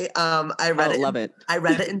 last night. I read it. I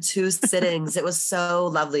read it in 2 sittings. It was so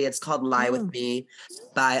lovely. It's called Lie With Me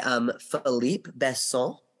by Philippe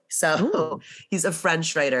Besson. So he's a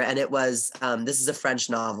French writer, and it was this is a French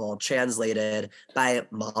novel translated by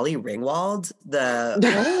Molly Ringwald.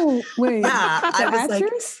 Wait, I was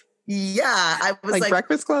actress? I was like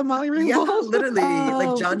Breakfast Club Molly Ringwald. Yeah, literally,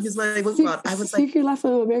 like John Hughes Molly Ringwald. I was like, Secret Life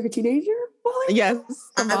of American Teenager. Yes,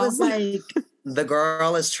 I was like, the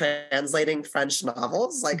girl is translating French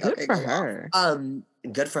novels. Like, good okay, for her.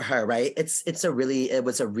 Good for her, right? It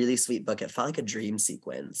was a really sweet book. It felt like a dream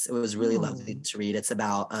sequence. It was really lovely to read. It's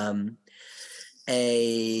about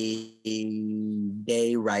a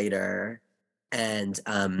gay writer and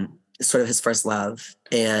sort of his first love,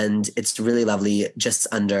 and it's really lovely. Just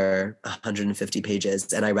under 150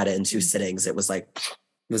 pages, and I read it in 2 sittings. It was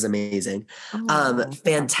amazing.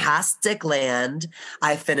 Fantastic Land,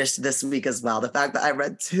 I finished this week as well. The fact that I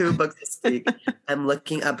read 2 books this week, I'm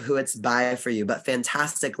looking up who it's by for you, but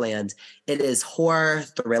Fantastic Land, it is horror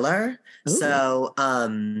thriller. Ooh. So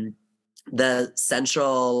the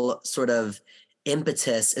central sort of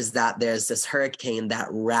impetus is that there's this hurricane that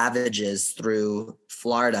ravages through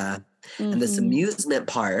Florida. And this amusement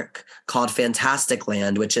park called Fantastic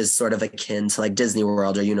Land, which is sort of akin to like Disney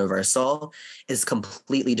World or Universal, is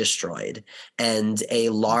completely destroyed. And a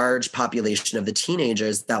large population of the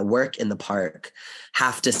teenagers that work in the park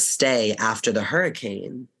have to stay after the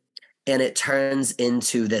hurricane. And it turns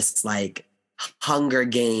into this like Hunger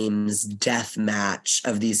Games death match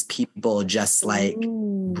of these people just like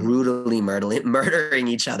brutally murdering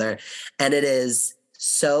each other. And it is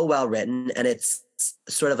so well written, and it's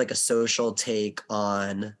sort of like a social take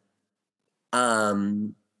on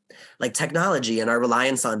like technology and our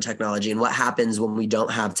reliance on technology and what happens when we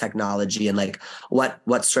don't have technology, and like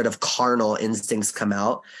what sort of carnal instincts come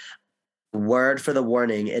out. Word for the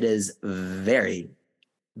warning, it is very,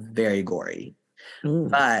 very gory.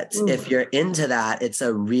 But if you're into that, it's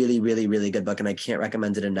a really, really, really good book, and I can't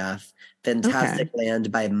recommend it enough. Fantastic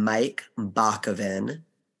Land by Mike Bakovin.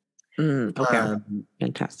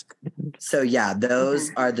 Fantastic. So yeah, those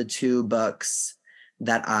are the 2 books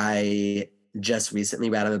that I just recently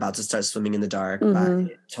read. I'm about to start Swimming in the Dark by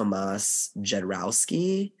Tomas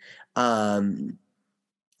Jadrowski.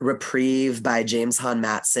 Reprieve by James Hahn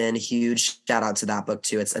Matson. Huge shout out to that book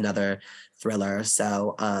too. It's another thriller.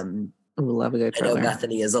 So love a good thriller. I know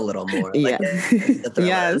Bethany is a little more like the thriller.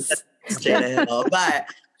 Yes. Jada Hill. But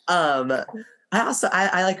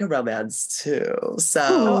I like a romance too.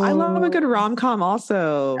 So I love a good rom-com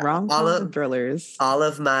also. Rom-com and thrillers. All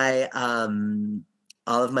of my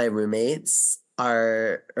roommates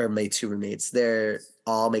or my 2 roommates, they're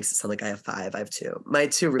all makes it sound like I have 5. I have 2. My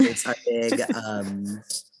 2 roommates are big.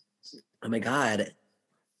 Oh my God.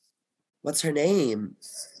 What's her name?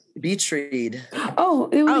 Beach read.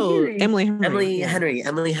 Emily Henry.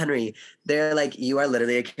 Emily Henry. They're like, you are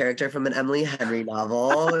literally a character from an Emily Henry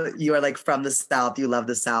novel. You are like from the South. You love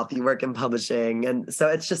the South. You work in publishing. And so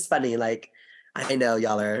it's just funny. Like, I know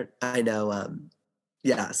y'all are,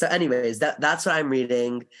 yeah. So anyways, that's what I'm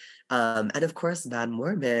reading. And of course, Bad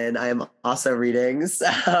Mormon, I am also reading.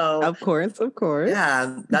 So of course.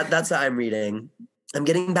 Yeah, that's what I'm reading. I'm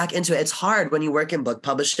getting back into it. It's hard when you work in book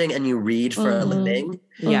publishing and you read for a living.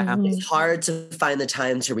 Yeah. It's hard to find the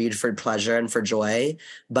time to read for pleasure and for joy.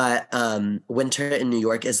 But winter in New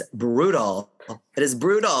York is brutal. It is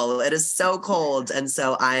brutal. It is so cold. And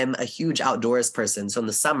so I'm a huge outdoors person. So in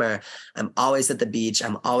the summer, I'm always at the beach.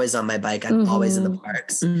 I'm always on my bike. I'm always in the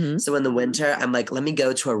parks. So in the winter, I'm like, let me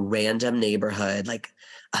go to a random neighborhood, like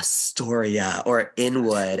Astoria or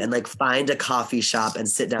Inwood, and like find a coffee shop and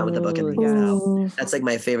sit down with a book and read out. That's like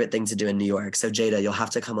my favorite thing to do in New York. So Jada, you'll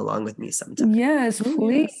have to come along with me sometime. Yes,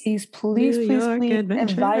 please invite me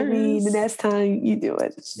the next time you do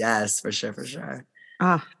it. Yes, for sure.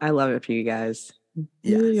 I love it for you guys.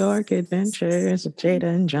 Yes. New York Adventures with Jada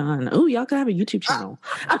and John. Oh, y'all can have a YouTube channel.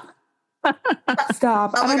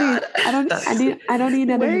 Stop. I don't need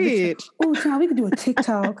another. Wait. Oh, John, we could do a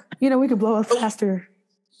TikTok. We could blow up faster.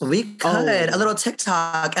 We could a little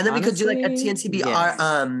TikTok, and then we could do like a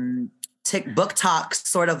TNTBR book talk,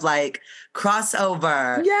 sort of like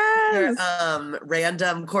crossover. Yes. Your,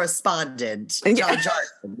 random correspondent, John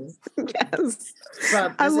Jarton. Yes.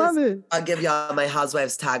 I love it. I'll give y'all my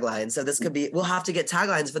housewives tagline. So this could be, we'll have to get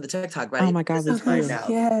taglines for the TikTok, right? Oh my God,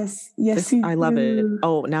 yes. I love it.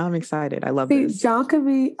 Oh, now I'm excited. I love this. John could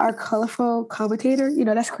be our colorful commentator. You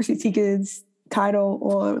know, that's Chrissy Teigen's title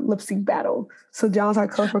on Lip Sync Battle. So John's our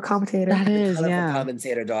colorful commentator. That is, colorful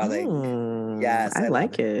commentator, darling. Yes, I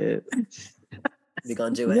like it. We're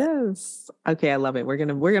gonna do it. Yes. Okay, I love it. We're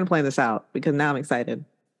gonna plan this out because now I'm excited.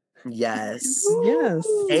 Yes. Yes.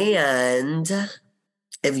 And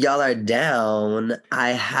if y'all are down,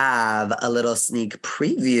 I have a little sneak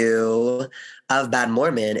preview of Bad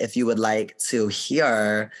Mormon if you would like to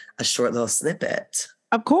hear a short little snippet.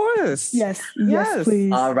 Of course. Yes,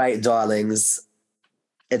 please. All right, darlings.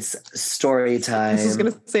 It's story time. I was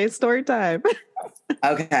going to say it's story time.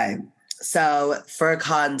 Okay. So for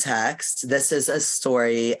context, this is a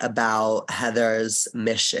story about Heather's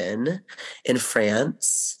mission in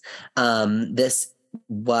France. This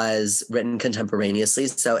was written contemporaneously.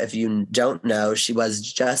 So if you don't know, she was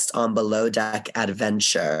just on Below Deck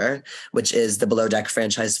Adventure, which is the Below Deck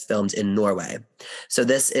franchise filmed in Norway. So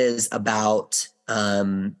this is about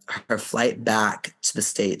her flight back to the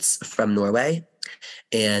States from Norway.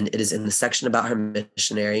 And it is in the section about her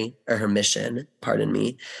mission,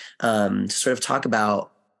 to sort of talk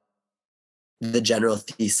about the general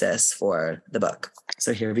thesis for the book.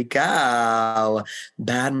 So here we go.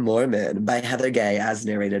 Bad Mormon by Heather Gay, as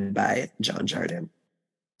narrated by John Jarton.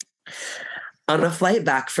 On a flight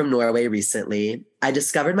back from Norway recently, I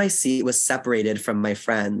discovered my seat was separated from my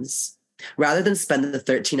friends. Rather than spend the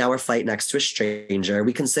 13-hour flight next to a stranger,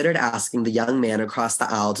 we considered asking the young man across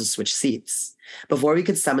the aisle to switch seats. Before we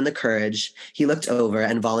could summon the courage, he looked over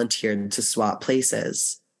and volunteered to swap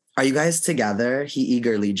places. Are you guys together? He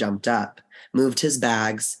eagerly jumped up, moved his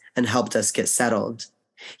bags, and helped us get settled.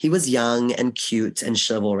 He was young and cute and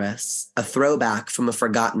chivalrous, a throwback from a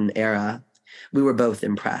forgotten era. We were both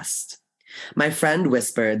impressed. My friend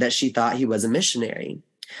whispered that she thought he was a missionary.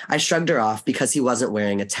 I shrugged her off because he wasn't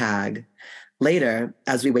wearing a tag. Later,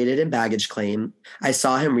 as we waited in baggage claim, I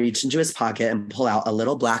saw him reach into his pocket and pull out a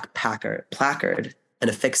little black placard and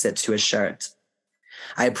affix it to his shirt.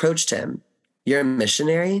 I approached him. You're a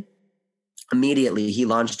missionary? Immediately, he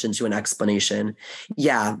launched into an explanation.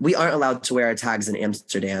 Yeah, we aren't allowed to wear our tags in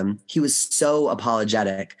Amsterdam. He was so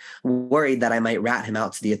apologetic, worried that I might rat him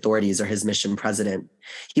out to the authorities or his mission president.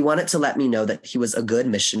 He wanted to let me know that he was a good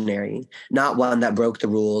missionary, not one that broke the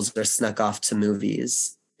rules or snuck off to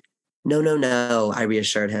movies. No, I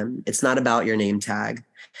reassured him. It's not about your name tag.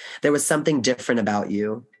 There was something different about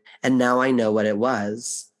you, and now I know what it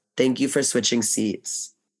was. Thank you for switching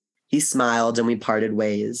seats. He smiled and we parted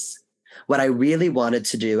ways. What I really wanted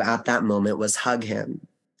to do at that moment was hug him.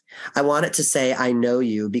 I wanted to say, I know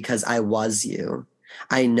you because I was you.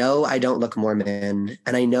 I know I don't look Mormon,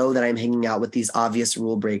 and I know that I'm hanging out with these obvious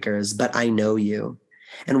rule breakers, but I know you.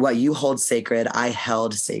 And what you hold sacred, I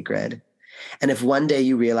held sacred. And if one day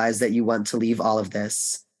you realize that you want to leave all of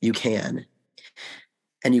this, you can.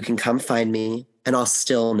 And you can come find me, and I'll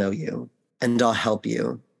still know you, and I'll help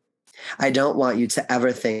you. I don't want you to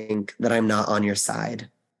ever think that I'm not on your side.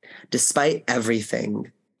 Despite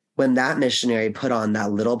everything, when that missionary put on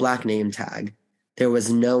that little black name tag, there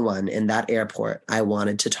was no one in that airport I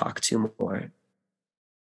wanted to talk to more.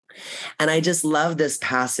 And I just love this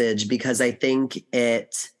passage because I think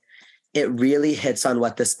it really hits on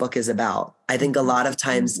what this book is about. I think a lot of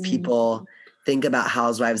times people think about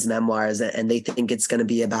housewives memoirs and they think it's going to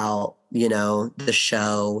be about, the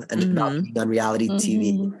show and about being on reality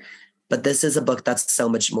TV. But this is a book that's so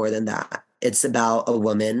much more than that. It's about a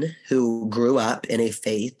woman who grew up in a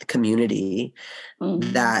faith community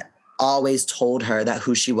that always told her that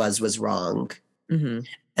who she was wrong.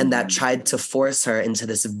 And that tried to force her into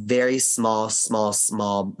this very small,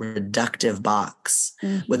 reductive box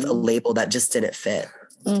with a label that just didn't fit.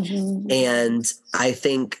 And I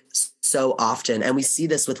think so often, and we see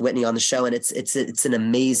this with Whitney on the show, and it's an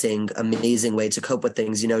amazing way to cope with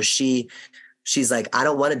things. She's like, I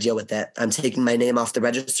don't want to deal with it. I'm taking my name off the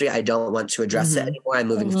registry. I don't want to address it anymore. I'm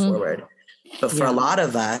moving forward. But for a lot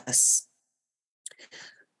of us,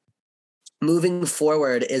 moving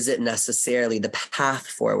forward isn't necessarily the path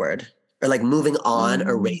forward, or like moving on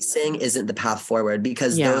or racing isn't the path forward,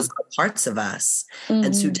 because those are parts of us.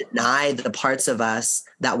 And to deny the parts of us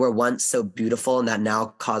that were once so beautiful and that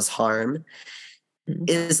now cause harm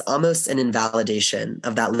is almost an invalidation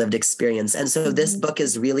of that lived experience. And so this book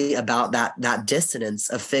is really about that dissonance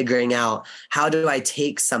of figuring out, how do I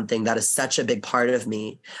take something that is such a big part of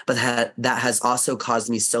me, but that has also caused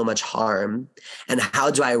me so much harm, and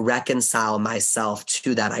how do I reconcile myself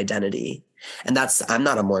to that identity? And I'm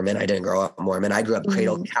not a Mormon. I didn't grow up Mormon. I grew up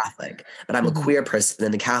cradle Catholic, but I'm a queer person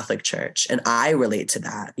in the Catholic Church. And I relate to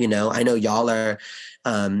that. You know, I know y'all are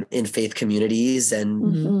in faith communities,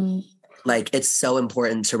 and like, it's so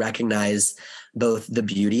important to recognize both the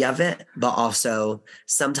beauty of it, but also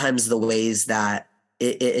sometimes the ways that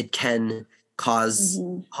it can cause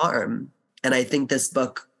harm. And I think this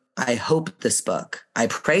book, I hope this book, I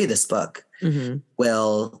pray this book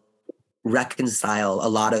will reconcile a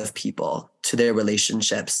lot of people to their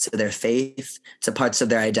relationships, to their faith, to parts of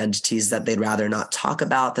their identities that they'd rather not talk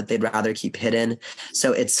about, that they'd rather keep hidden.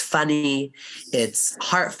 So it's funny, it's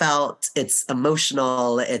heartfelt, it's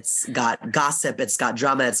emotional, it's got gossip, it's got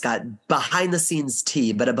drama, it's got behind the scenes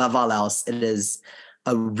tea, but above all else, it is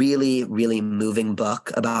a really, really moving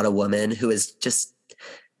book about a woman who is just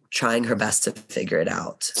trying her best to figure it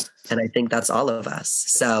out. And I think that's all of us.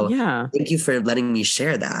 So thank you for letting me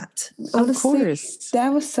share that. Honestly, of course. That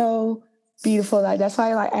was so beautiful. Like, that's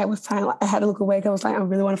why I was trying, I had to look away. I was like, I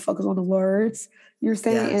really want to focus on the words you're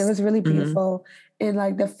saying. Yes. And it was really beautiful. And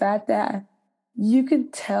like the fact that you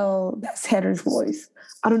could tell that's Heather's voice.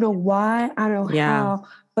 I don't know why, I don't know how,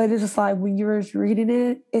 but it's just like when you were reading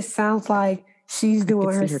it, it sounds like she's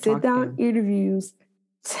doing her sit-down interviews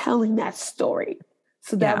telling that story.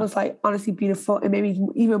 So that was like honestly beautiful, and made me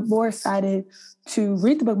even more excited to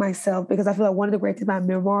read the book myself, because I feel like one of the great things about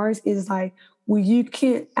memoirs is like when you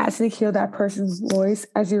can actually hear that person's voice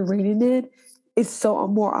as you're reading it, it's so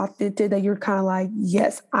more authentic that you're kind of like,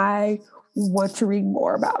 yes, I want to read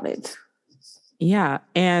more about it. Yeah.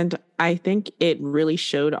 And I think it really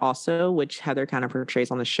showed also, which Heather kind of portrays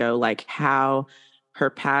on the show, like how her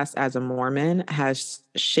past as a Mormon has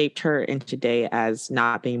shaped her into today as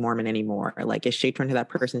not being Mormon anymore. Like, it shaped her into that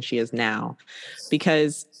person she is now,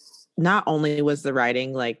 because not only was the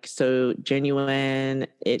writing like so genuine,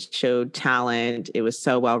 it showed talent, it was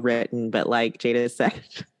so well written, but like Jada said,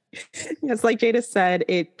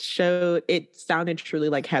 it sounded truly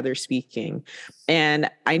like Heather speaking. And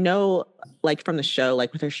I know, like, from the show,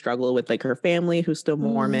 like with her struggle with like her family who's still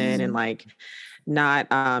Mormon and like not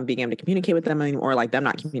being able to communicate with them anymore, or like them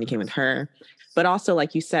not communicating with her. But also,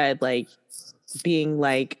 like you said, like being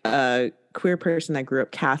like a queer person that grew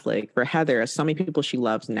up Catholic, for Heather, so many people she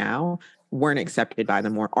loves now weren't accepted by the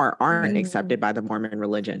aren't accepted by the Mormon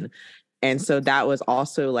religion. And so that was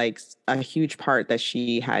also like a huge part that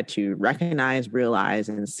she had to recognize, realize,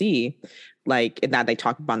 and see. Like, and that they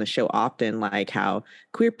talk about on the show often, like how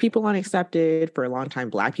queer people aren't accepted. For a long time,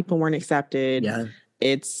 Black people weren't accepted. Yeah.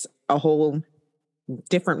 It's a whole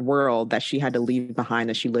different world that she had to leave behind,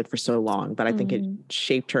 that she lived for so long. But I think it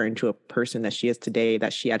shaped her into a person that she is today,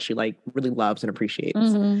 that she actually like really loves and appreciates.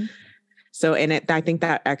 So, and I think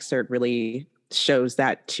that excerpt really shows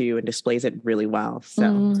that too, and displays it really well.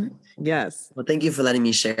 So yes. Well, thank you for letting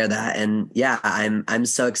me share that. And yeah, I'm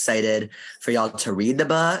so excited for y'all to read the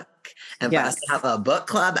book and for us to have a book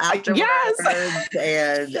club afterwards.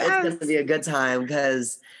 And it's going to be a good time,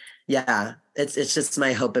 because it's just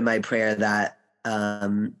my hope and my prayer that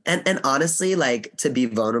and honestly, like, to be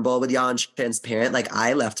vulnerable with y'all and transparent, like,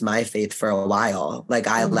 I left my faith for a while. Like,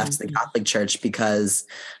 I left the Catholic Church because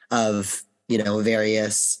of,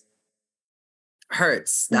 various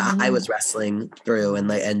hurts that I was wrestling through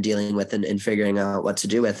and dealing with and figuring out what to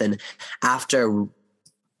do with. And after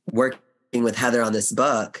working with Heather on this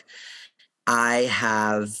book, I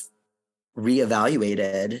have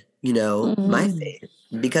reevaluated, my faith,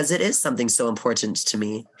 because it is something so important to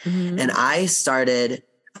me. And I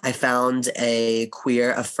found a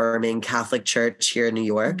queer affirming Catholic church here in New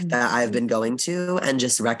York that I've been going to, and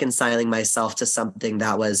just reconciling myself to something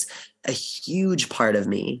that was a huge part of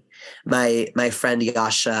me. My friend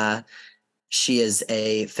Yasha, she is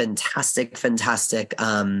a fantastic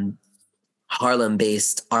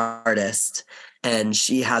Harlem-based artist. And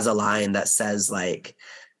she has a line that says, like,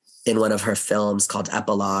 in one of her films called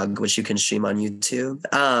Epilogue, which you can stream on YouTube,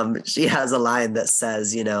 she has a line that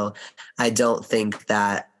says, I don't think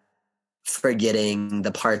that forgetting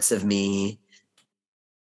the parts of me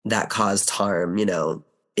that caused harm,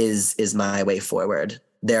 is my way forward.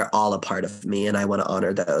 They're all a part of me, and I want to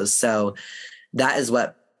honor those. So that is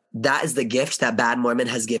the gift that Bad Mormon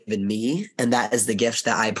has given me. And that is the gift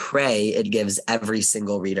that I pray it gives every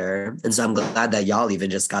single reader. And so I'm glad that y'all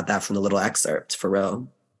even just got that from the little excerpt, for real.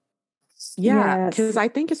 Yeah, because I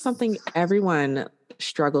think it's something everyone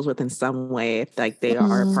struggles with in some way, if like they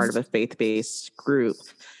are part of a faith-based group,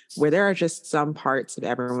 where there are just some parts of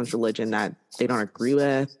everyone's religion that they don't agree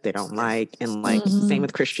with, they don't like, and like same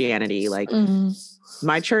with Christianity. Like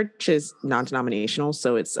my church is non-denominational,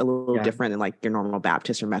 so it's a little different than like your normal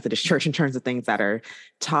Baptist or Methodist church in terms of things that are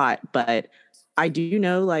taught. But I do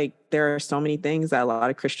know like there are so many things that a lot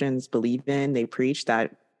of Christians believe in, they preach,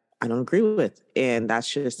 that I don't agree with. And that's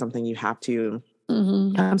just something you have to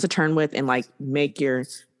come to terms with and like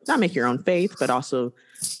not make your own faith, but also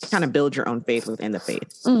kind of build your own faith within the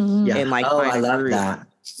faith. And like, I love that.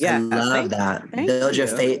 Yeah, I love that. Build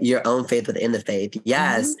your own faith within the faith.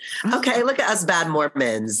 Yes. Okay, look at us bad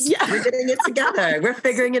Mormons. Yeah. We're getting it together. We're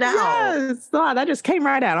figuring it out. Yes. Oh, that just came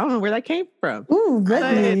right out. I don't know where that came from. Ooh,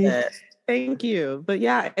 really? Thank you. But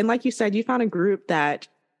yeah, and like you said, you found a group that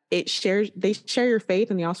they share your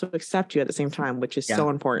faith and they also accept you at the same time, which is so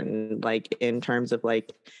important, like in terms of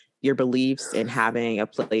like your beliefs and having a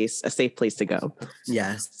safe place to go.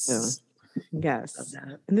 Yes. So, yes.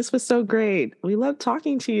 And this was so great. We love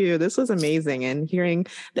talking to you. This was amazing. And hearing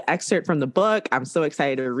the excerpt from the book, I'm so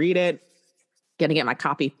excited to read it. Gonna get my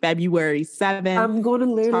copy February 7th. I'm going to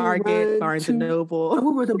literally Target, Barnes & Noble. I'm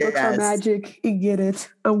going to Books Are Magic and get it.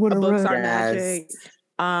 I'm going to run. Books Are Magic.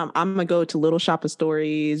 I'm gonna go to Little Shop of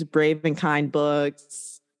Stories, Brave and Kind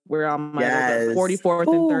Books. We're on my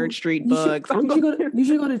 44th and 3rd Street books. You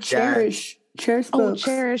should go to Cherish. Cherish Books. Oh,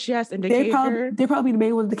 Cherish, yes. And they're probably the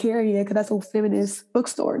main ones to carry it because that's a feminist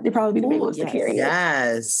bookstore. They're probably the main ones to carry it.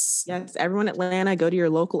 Yes. Yes. Everyone in Atlanta, go to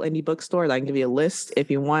your local indie bookstore. I can give you a list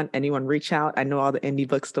if you want. Anyone reach out. I know all the indie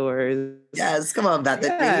bookstores. Yes. Come on, Bethany.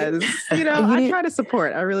 Yes. I try to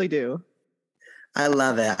support. I really do. I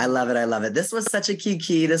love it. I love it. I love it. This was such a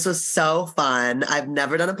kiki. This was so fun. I've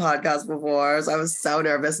never done a podcast before, so I was so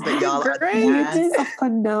nervous. But y'all are did a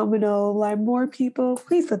phenomenal. Like more people,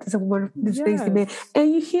 please let this crazy man.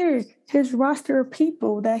 And you hear his roster of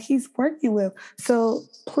people that he's working with. So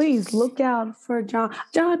please look out for John.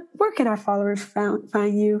 John, where can our followers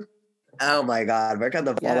find you? Oh my God, where can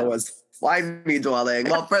the followers find me, dwelling?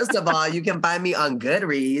 Well, first of all, you can find me on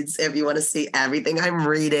Goodreads if you want to see everything I'm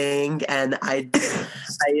reading. And I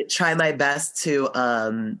try my best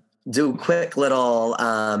to do quick little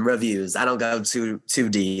reviews. I don't go too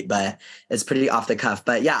deep, but it's pretty off the cuff.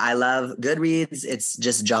 But yeah, I love Goodreads. It's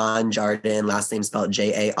just John Jardin, last name spelled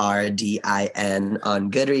Jardin on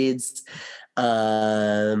Goodreads.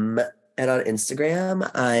 And on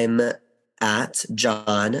Instagram, I'm at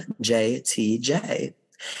John JTJ.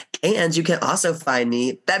 And you can also find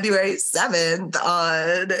me February 7th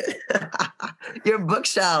on your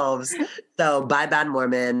bookshelves. So bye, Bad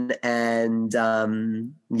Mormon. And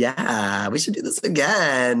we should do this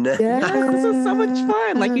again. Yeah, this was so much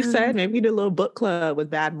fun. Like you said, maybe we do a little book club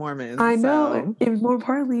with Bad Mormons. I know. And more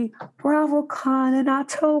importantly, BravoCon in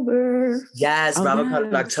October. Yes, BravoCon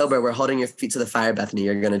in October. We're holding your feet to the fire, Bethany.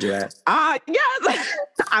 You're going to do it. Yes.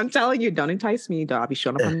 I'm telling you, don't entice me. I'll be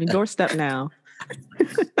showing up on your doorstep now.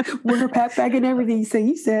 Winter pack bag and everything. So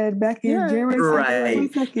you said back in January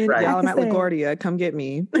 2nd. Right. Y'all, I'm at LaGuardia. Come get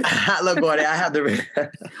me. LaGuardia, I have the.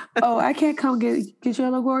 I can't come get you at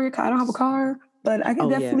LaGuardia. I don't have a car, but I can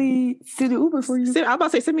definitely send an Uber for you. I'm about to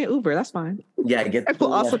say send me an Uber. That's fine. Yeah,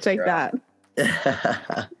 we'll also take that.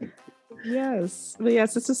 Yes. But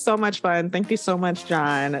yes, this is so much fun. Thank you so much,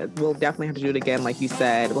 John. We'll definitely have to do it again. Like you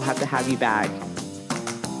said, we'll have to have you back.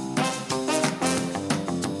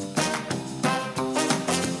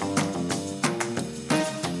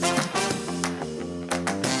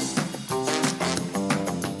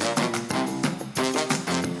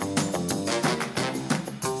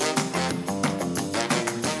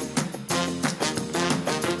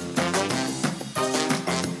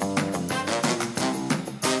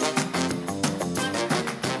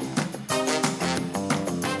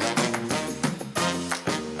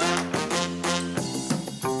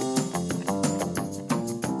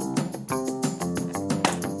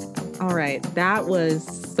 That was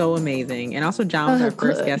so amazing. And also John was our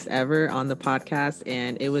first guest ever on the podcast.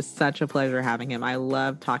 And it was such a pleasure having him. I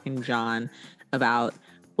love talking to John about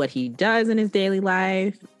what he does in his daily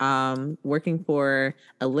life, working for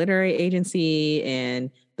a literary agency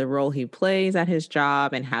and the role he plays at his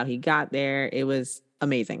job and how he got there. It was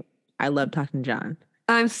amazing. I love talking to John.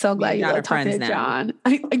 I'm so glad you love talking to John.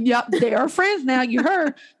 Yep, they are friends now. You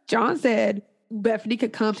heard John said Bethany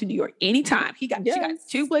could come to New York anytime. She got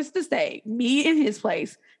 2 places to stay, me and his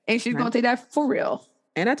place, and she's going to take that for real.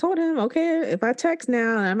 And I told him, okay, if I text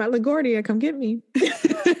now and I'm at LaGuardia, come get me.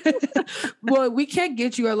 Well, we can't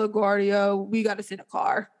get you at LaGuardia. We got to send a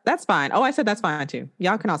car. That's fine. Oh, I said that's fine too.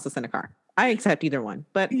 Y'all can also send a car. I accept either one,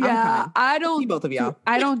 but yeah, I don't see both of y'all.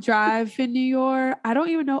 I don't drive in New York. I don't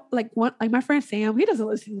even know like my friend Sam, he doesn't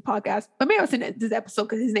listen to the podcast, but maybe I was in this episode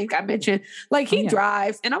because his name got mentioned. Like he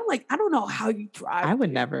drives, and I'm like, I don't know how you drive. I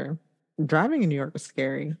would never. Driving in New York was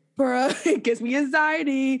scary. Bruh, it gives me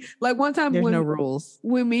anxiety. Like one time there's no rules.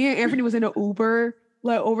 When me and Anthony was in an Uber,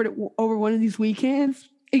 like over one of these weekends,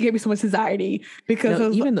 it gave me so much anxiety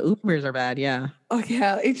because even the Ubers are bad. Yeah. Oh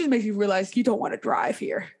yeah, it just makes you realize you don't want to drive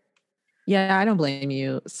here. Yeah, I don't blame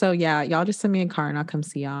you. So yeah, y'all just send me a car and I'll come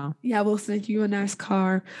see y'all. Yeah, we'll send you a nice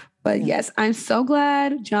car. But yes, I'm so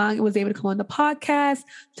glad John was able to come on the podcast,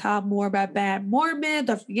 talk more about Bad Mormon.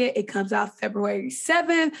 Don't forget, it comes out February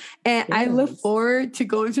 7th. And I look forward to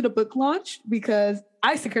going to the book launch because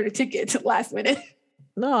I secured a ticket last minute.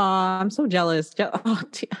 No, I'm so jealous.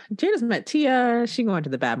 Jada's met Tia. She going to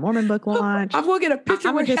the Bad Mormon book launch. I'm going to get a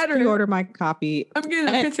picture with Heather. I'm going to pre-order my copy. I'm getting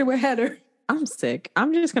a picture with Heather. I'm sick.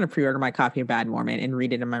 I'm just going to pre-order my copy of Bad Mormon and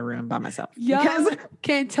read it in my room by myself. Y'all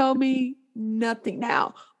can't tell me nothing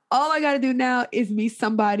now. All I got to do now is meet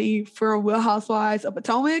somebody for Real Housewives of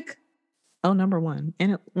Potomac. Oh, number one.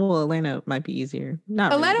 And Atlanta might be easier.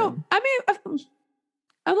 Not Atlanta. Really, I mean,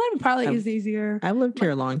 Atlanta probably is easier. I've lived here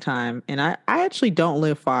a long time, and I actually don't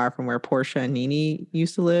live far from where Portia and Nene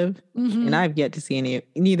used to live, and I've yet to see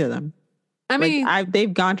neither of them. I mean,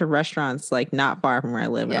 they've gone to restaurants like not far from where I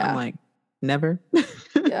live, and I'm like, never.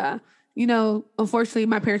 Yeah. You know, unfortunately,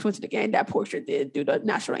 my parents went to the game that Portia did do the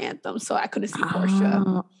national anthem, so I couldn't see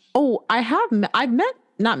Portia. I've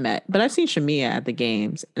seen Shamia at the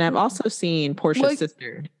games, and I've also seen Portia's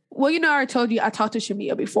sister. Well, you know, I told you I talked to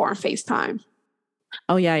Shamia before on FaceTime.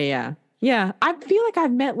 Oh, yeah. Yeah, I feel like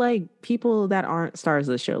I've met like people that aren't stars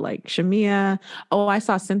of the show, like Shamia. Oh, I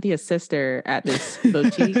saw Cynthia's sister at this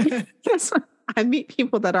boutique. I meet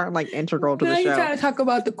people that aren't like integral to the show. Now you're trying to talk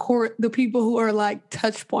about the people who are like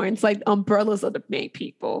touch points, like umbrellas of the main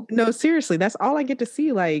people. No, seriously, that's all I get to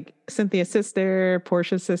see. Like Cynthia's sister,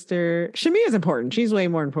 Portia's sister. Shamia's important. She's way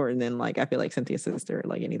more important than like I feel like Cynthia's sister,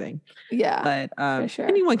 like anything. Yeah, but for sure.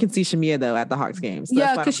 Anyone can see Shamia though at the Hawks games. So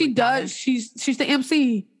yeah, because she does. She's the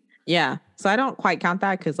MC. Yeah, so I don't quite count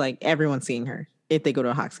that because like everyone's seeing her if they go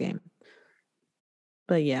to a Hawks game.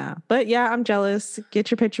 But yeah, I'm jealous.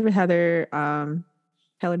 Get your picture with Heather.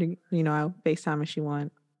 Tell her to, I'll FaceTime if she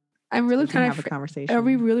want. I'm really trying to have a conversation. Are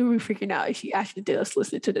we really freaking out if she actually did us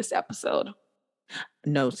listen to this episode?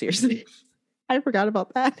 No, seriously. I forgot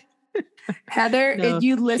about that. Heather, if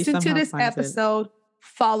you listen to this episode,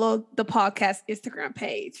 follow the podcast Instagram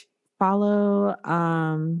page. Follow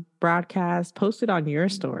broadcast, post it on your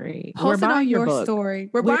story. Post it on your story.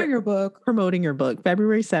 We're buying your book. Promoting your book.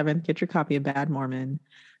 February 7th, get your copy of Bad Mormon.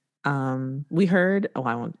 We heard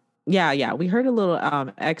we heard a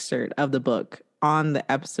little excerpt of the book on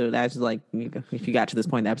the episode. As like, if you got to this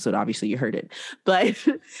point in the episode, obviously you heard it. But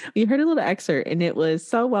we heard a little excerpt and it was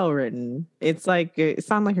so well written. It's like, it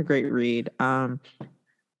sounded like a great read.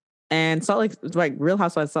 And Real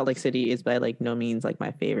Housewives of Salt Lake City is by like no means like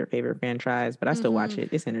my favorite franchise, but I still watch it.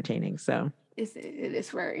 It's entertaining. So it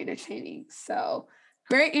is very entertaining. So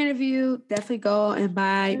great interview. Definitely go and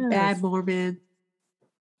buy Bad Mormon.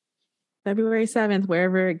 February 7th,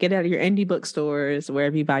 wherever, get out of your indie bookstores,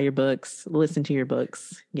 wherever you buy your books, listen to your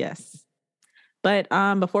books. Yes. But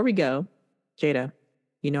before we go, Jada,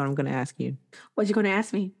 you know what I'm going to ask you. What you going to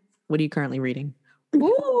ask me? What are you currently reading?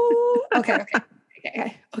 Ooh. Okay.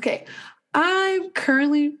 I'm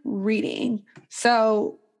currently reading.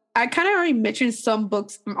 So I kind of already mentioned some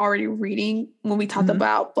books I'm already reading when we talked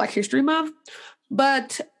about Black History Month,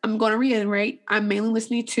 but I'm going to reiterate. I'm mainly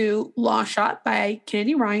listening to Long Shot by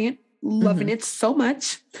Kennedy Ryan. Loving it so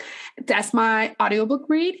much. That's my audiobook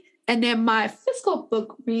read. And then my physical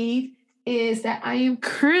book read is that I am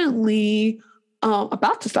currently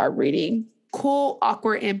about to start reading Cool,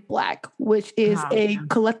 Awkward, and Black, which is a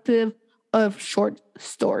collective of short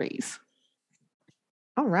stories.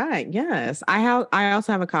 All right. Yes. I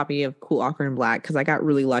also have a copy of Cool, Awkward, and Black because I got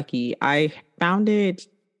really lucky. I found it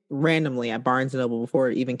randomly at Barnes & Noble before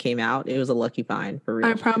it even came out. It was a lucky find for real.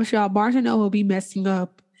 I promise y'all, Barnes & Noble will be messing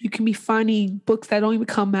up. You can be finding books that don't even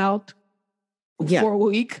come out for a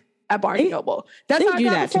week at Barnes & Noble. That's how I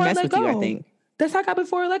got before I let go. I think. That's how I got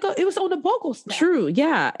before I let go. It was on the BOGO stuff. True,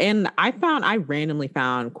 yeah. And I randomly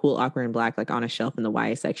found Cool, Awkward, and Black like on a shelf in the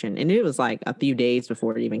YA section. And it was like a few days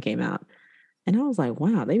before it even came out. And I was like,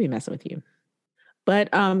 wow, they be messing with you. But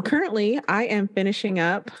currently I am finishing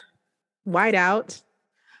up Whiteout.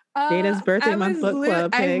 Jada's birthday month book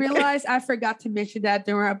club pick. I realized I forgot to mention that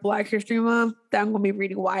during our Black History Month that I'm going to be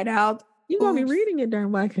reading Whiteout. You're going to be reading it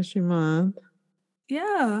during Black History Month.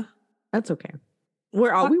 Yeah. That's okay. We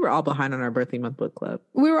were all behind on our birthday month book club.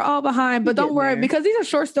 We were all behind, but don't worry, because these are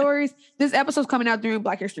short stories. This episode's coming out during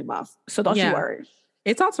Black History Month, so don't you worry.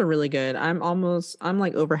 It's also really good. I'm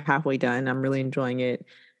like over halfway done. I'm really enjoying it.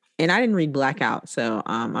 And I didn't read Blackout, so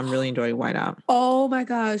I'm really enjoying Whiteout. Oh my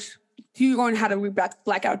gosh. You're going to have to read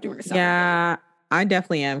Blackout during the summer. Yeah, I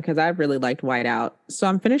definitely am, because I really liked Whiteout. So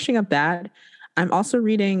I'm finishing up that. I'm also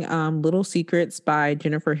reading Little Secrets by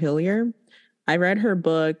Jennifer Hillier. I read her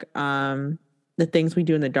book, The Things We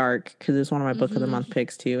Do in the Dark, because it's one of my book of the month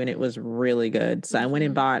picks too, and it was really good. So I went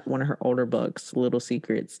and bought one of her older books, Little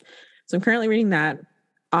Secrets. So I'm currently reading that.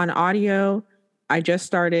 On audio, I just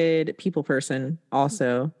started People Person,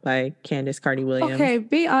 also by Candace Carty Williams. Okay,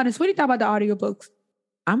 be honest. What do you think about the audiobooks?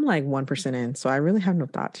 I'm like 1% in, so I really have no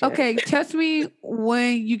thoughts yet. Okay, test me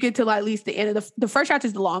when you get to like at least the end of the first chapter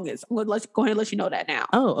is the longest. Let's go ahead and let you know that now.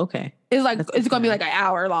 Oh, okay. It's like it's gonna be like an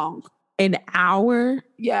hour long. An hour?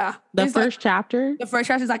 Yeah. The first chapter? The first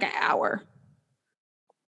chapter is like an hour.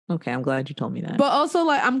 Okay, I'm glad you told me that. But also,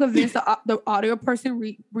 like, I'm convinced the audio person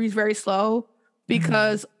reads very slow,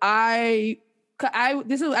 because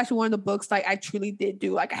this is actually one of the books like I truly did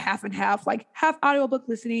do like a half and half, like half audiobook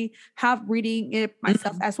listening, half reading it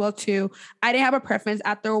myself as well too. I didn't have a preference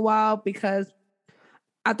after a while, because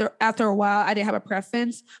after a while I didn't have a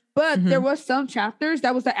preference, but there was some chapters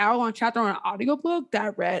that was the hour-long chapter on an audiobook that I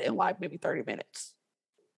read in like maybe 30 minutes.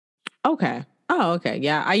 Okay. Oh, okay.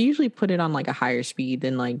 Yeah. I usually put it on like a higher speed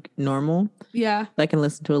than like normal. Yeah. So I can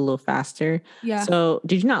listen to it a little faster. Yeah. So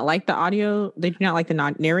did you not like the audio? Did you not like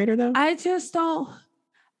the narrator though? I just don't.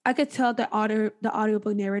 I could tell the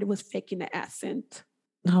audiobook narrator was faking the accent.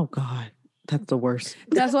 Oh God. That's the worst.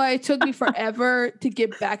 That's why it took me forever to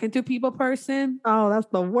get back into People Person. Oh, that's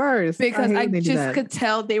the worst. Because I just could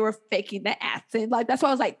tell they were faking the accent. Like, that's why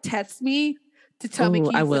I was like, text me to tell me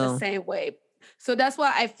keep it the same way. So that's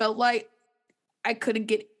why I felt like I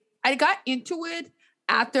got into it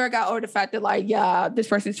after I got over the fact that like, yeah, this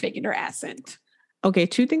person's faking their accent. Okay,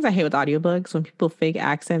 2 things I hate with audiobooks: when people fake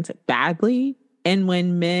accents badly, and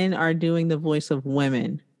when men are doing the voice of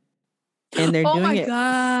women. And they're doing it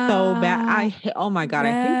so bad. Oh my God,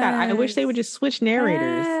 yes. I hate that. I wish they would just switch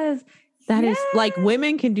narrators. Yes. That is like,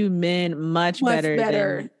 women can do men much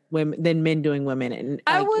better than men doing women. And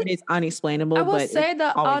it is unexplainable. I would say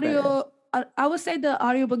the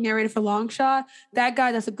audiobook narrator for Longshot, that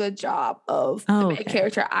guy does a good job of the main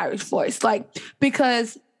character Irish voice. Like,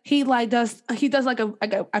 because he does like a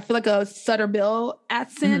I feel like a Sutter Bill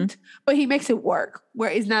accent, but he makes it work where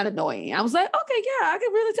it's not annoying. I was like, okay, yeah, I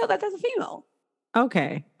can really tell that that's a female.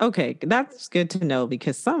 Okay, that's good to know,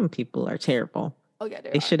 because some people are terrible. Oh yeah,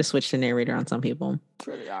 they should have switched the narrator on some people.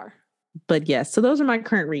 Sure they are. But yes, so those are my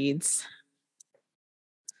current reads.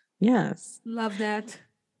 Yes, love that.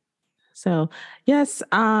 So yes,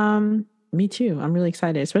 me too. I'm really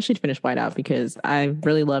excited, especially to finish Whiteout, because I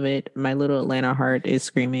really love it. My little Atlanta heart is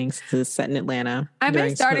screaming since it's set in Atlanta. I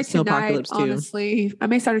may start it tonight, honestly. I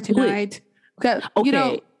may start it tonight. Because,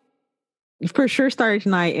 you for sure start it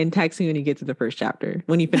tonight, and text me when you get to the first chapter,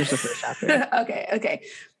 when you finish the first chapter. Okay.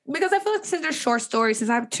 Because I feel like since they're short stories, since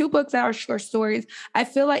I have 2 books that are short stories, I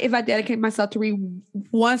feel like if I dedicate myself to read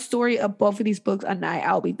one story of both of these books a night,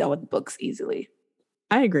 I'll be done with the books easily.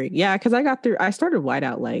 I agree. Yeah, because I started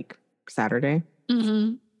Whiteout like Saturday,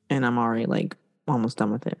 and I'm already like almost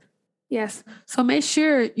done with it. Yes. So make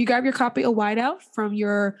sure you grab your copy of Whiteout from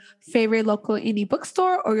your favorite local indie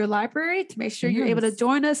bookstore or your library to make sure you're able to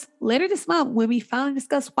join us later this month when we finally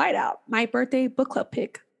discuss Whiteout, my birthday book club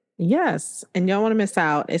pick. Yes. And you don't want to miss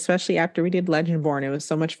out, especially after we did Legendborn. It was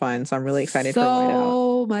so much fun. So I'm really excited for Whiteout.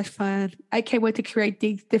 So much fun. I can't wait to create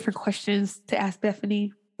these different questions to ask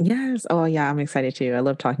Bethany. Yes. Oh, yeah. I'm excited too. I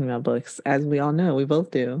love talking about books. As we all know, we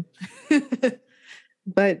both do.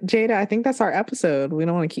 But Jada, I think that's our episode. We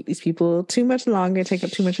don't want to keep these people too much longer, take up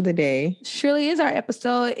too much of the day. Surely is our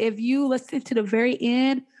episode. If you listen to the very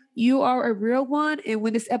end, you are a real one. And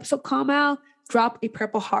when this episode come out, drop a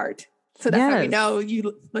purple heart. So that's how we know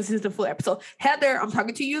you listen to the full episode. Heather, I'm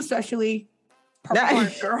talking to you especially. Purple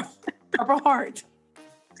heart, girl. Purple heart.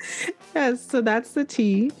 Yes, so that's the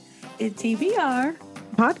T in TBR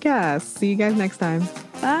podcast. See you guys next time.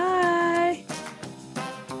 Bye.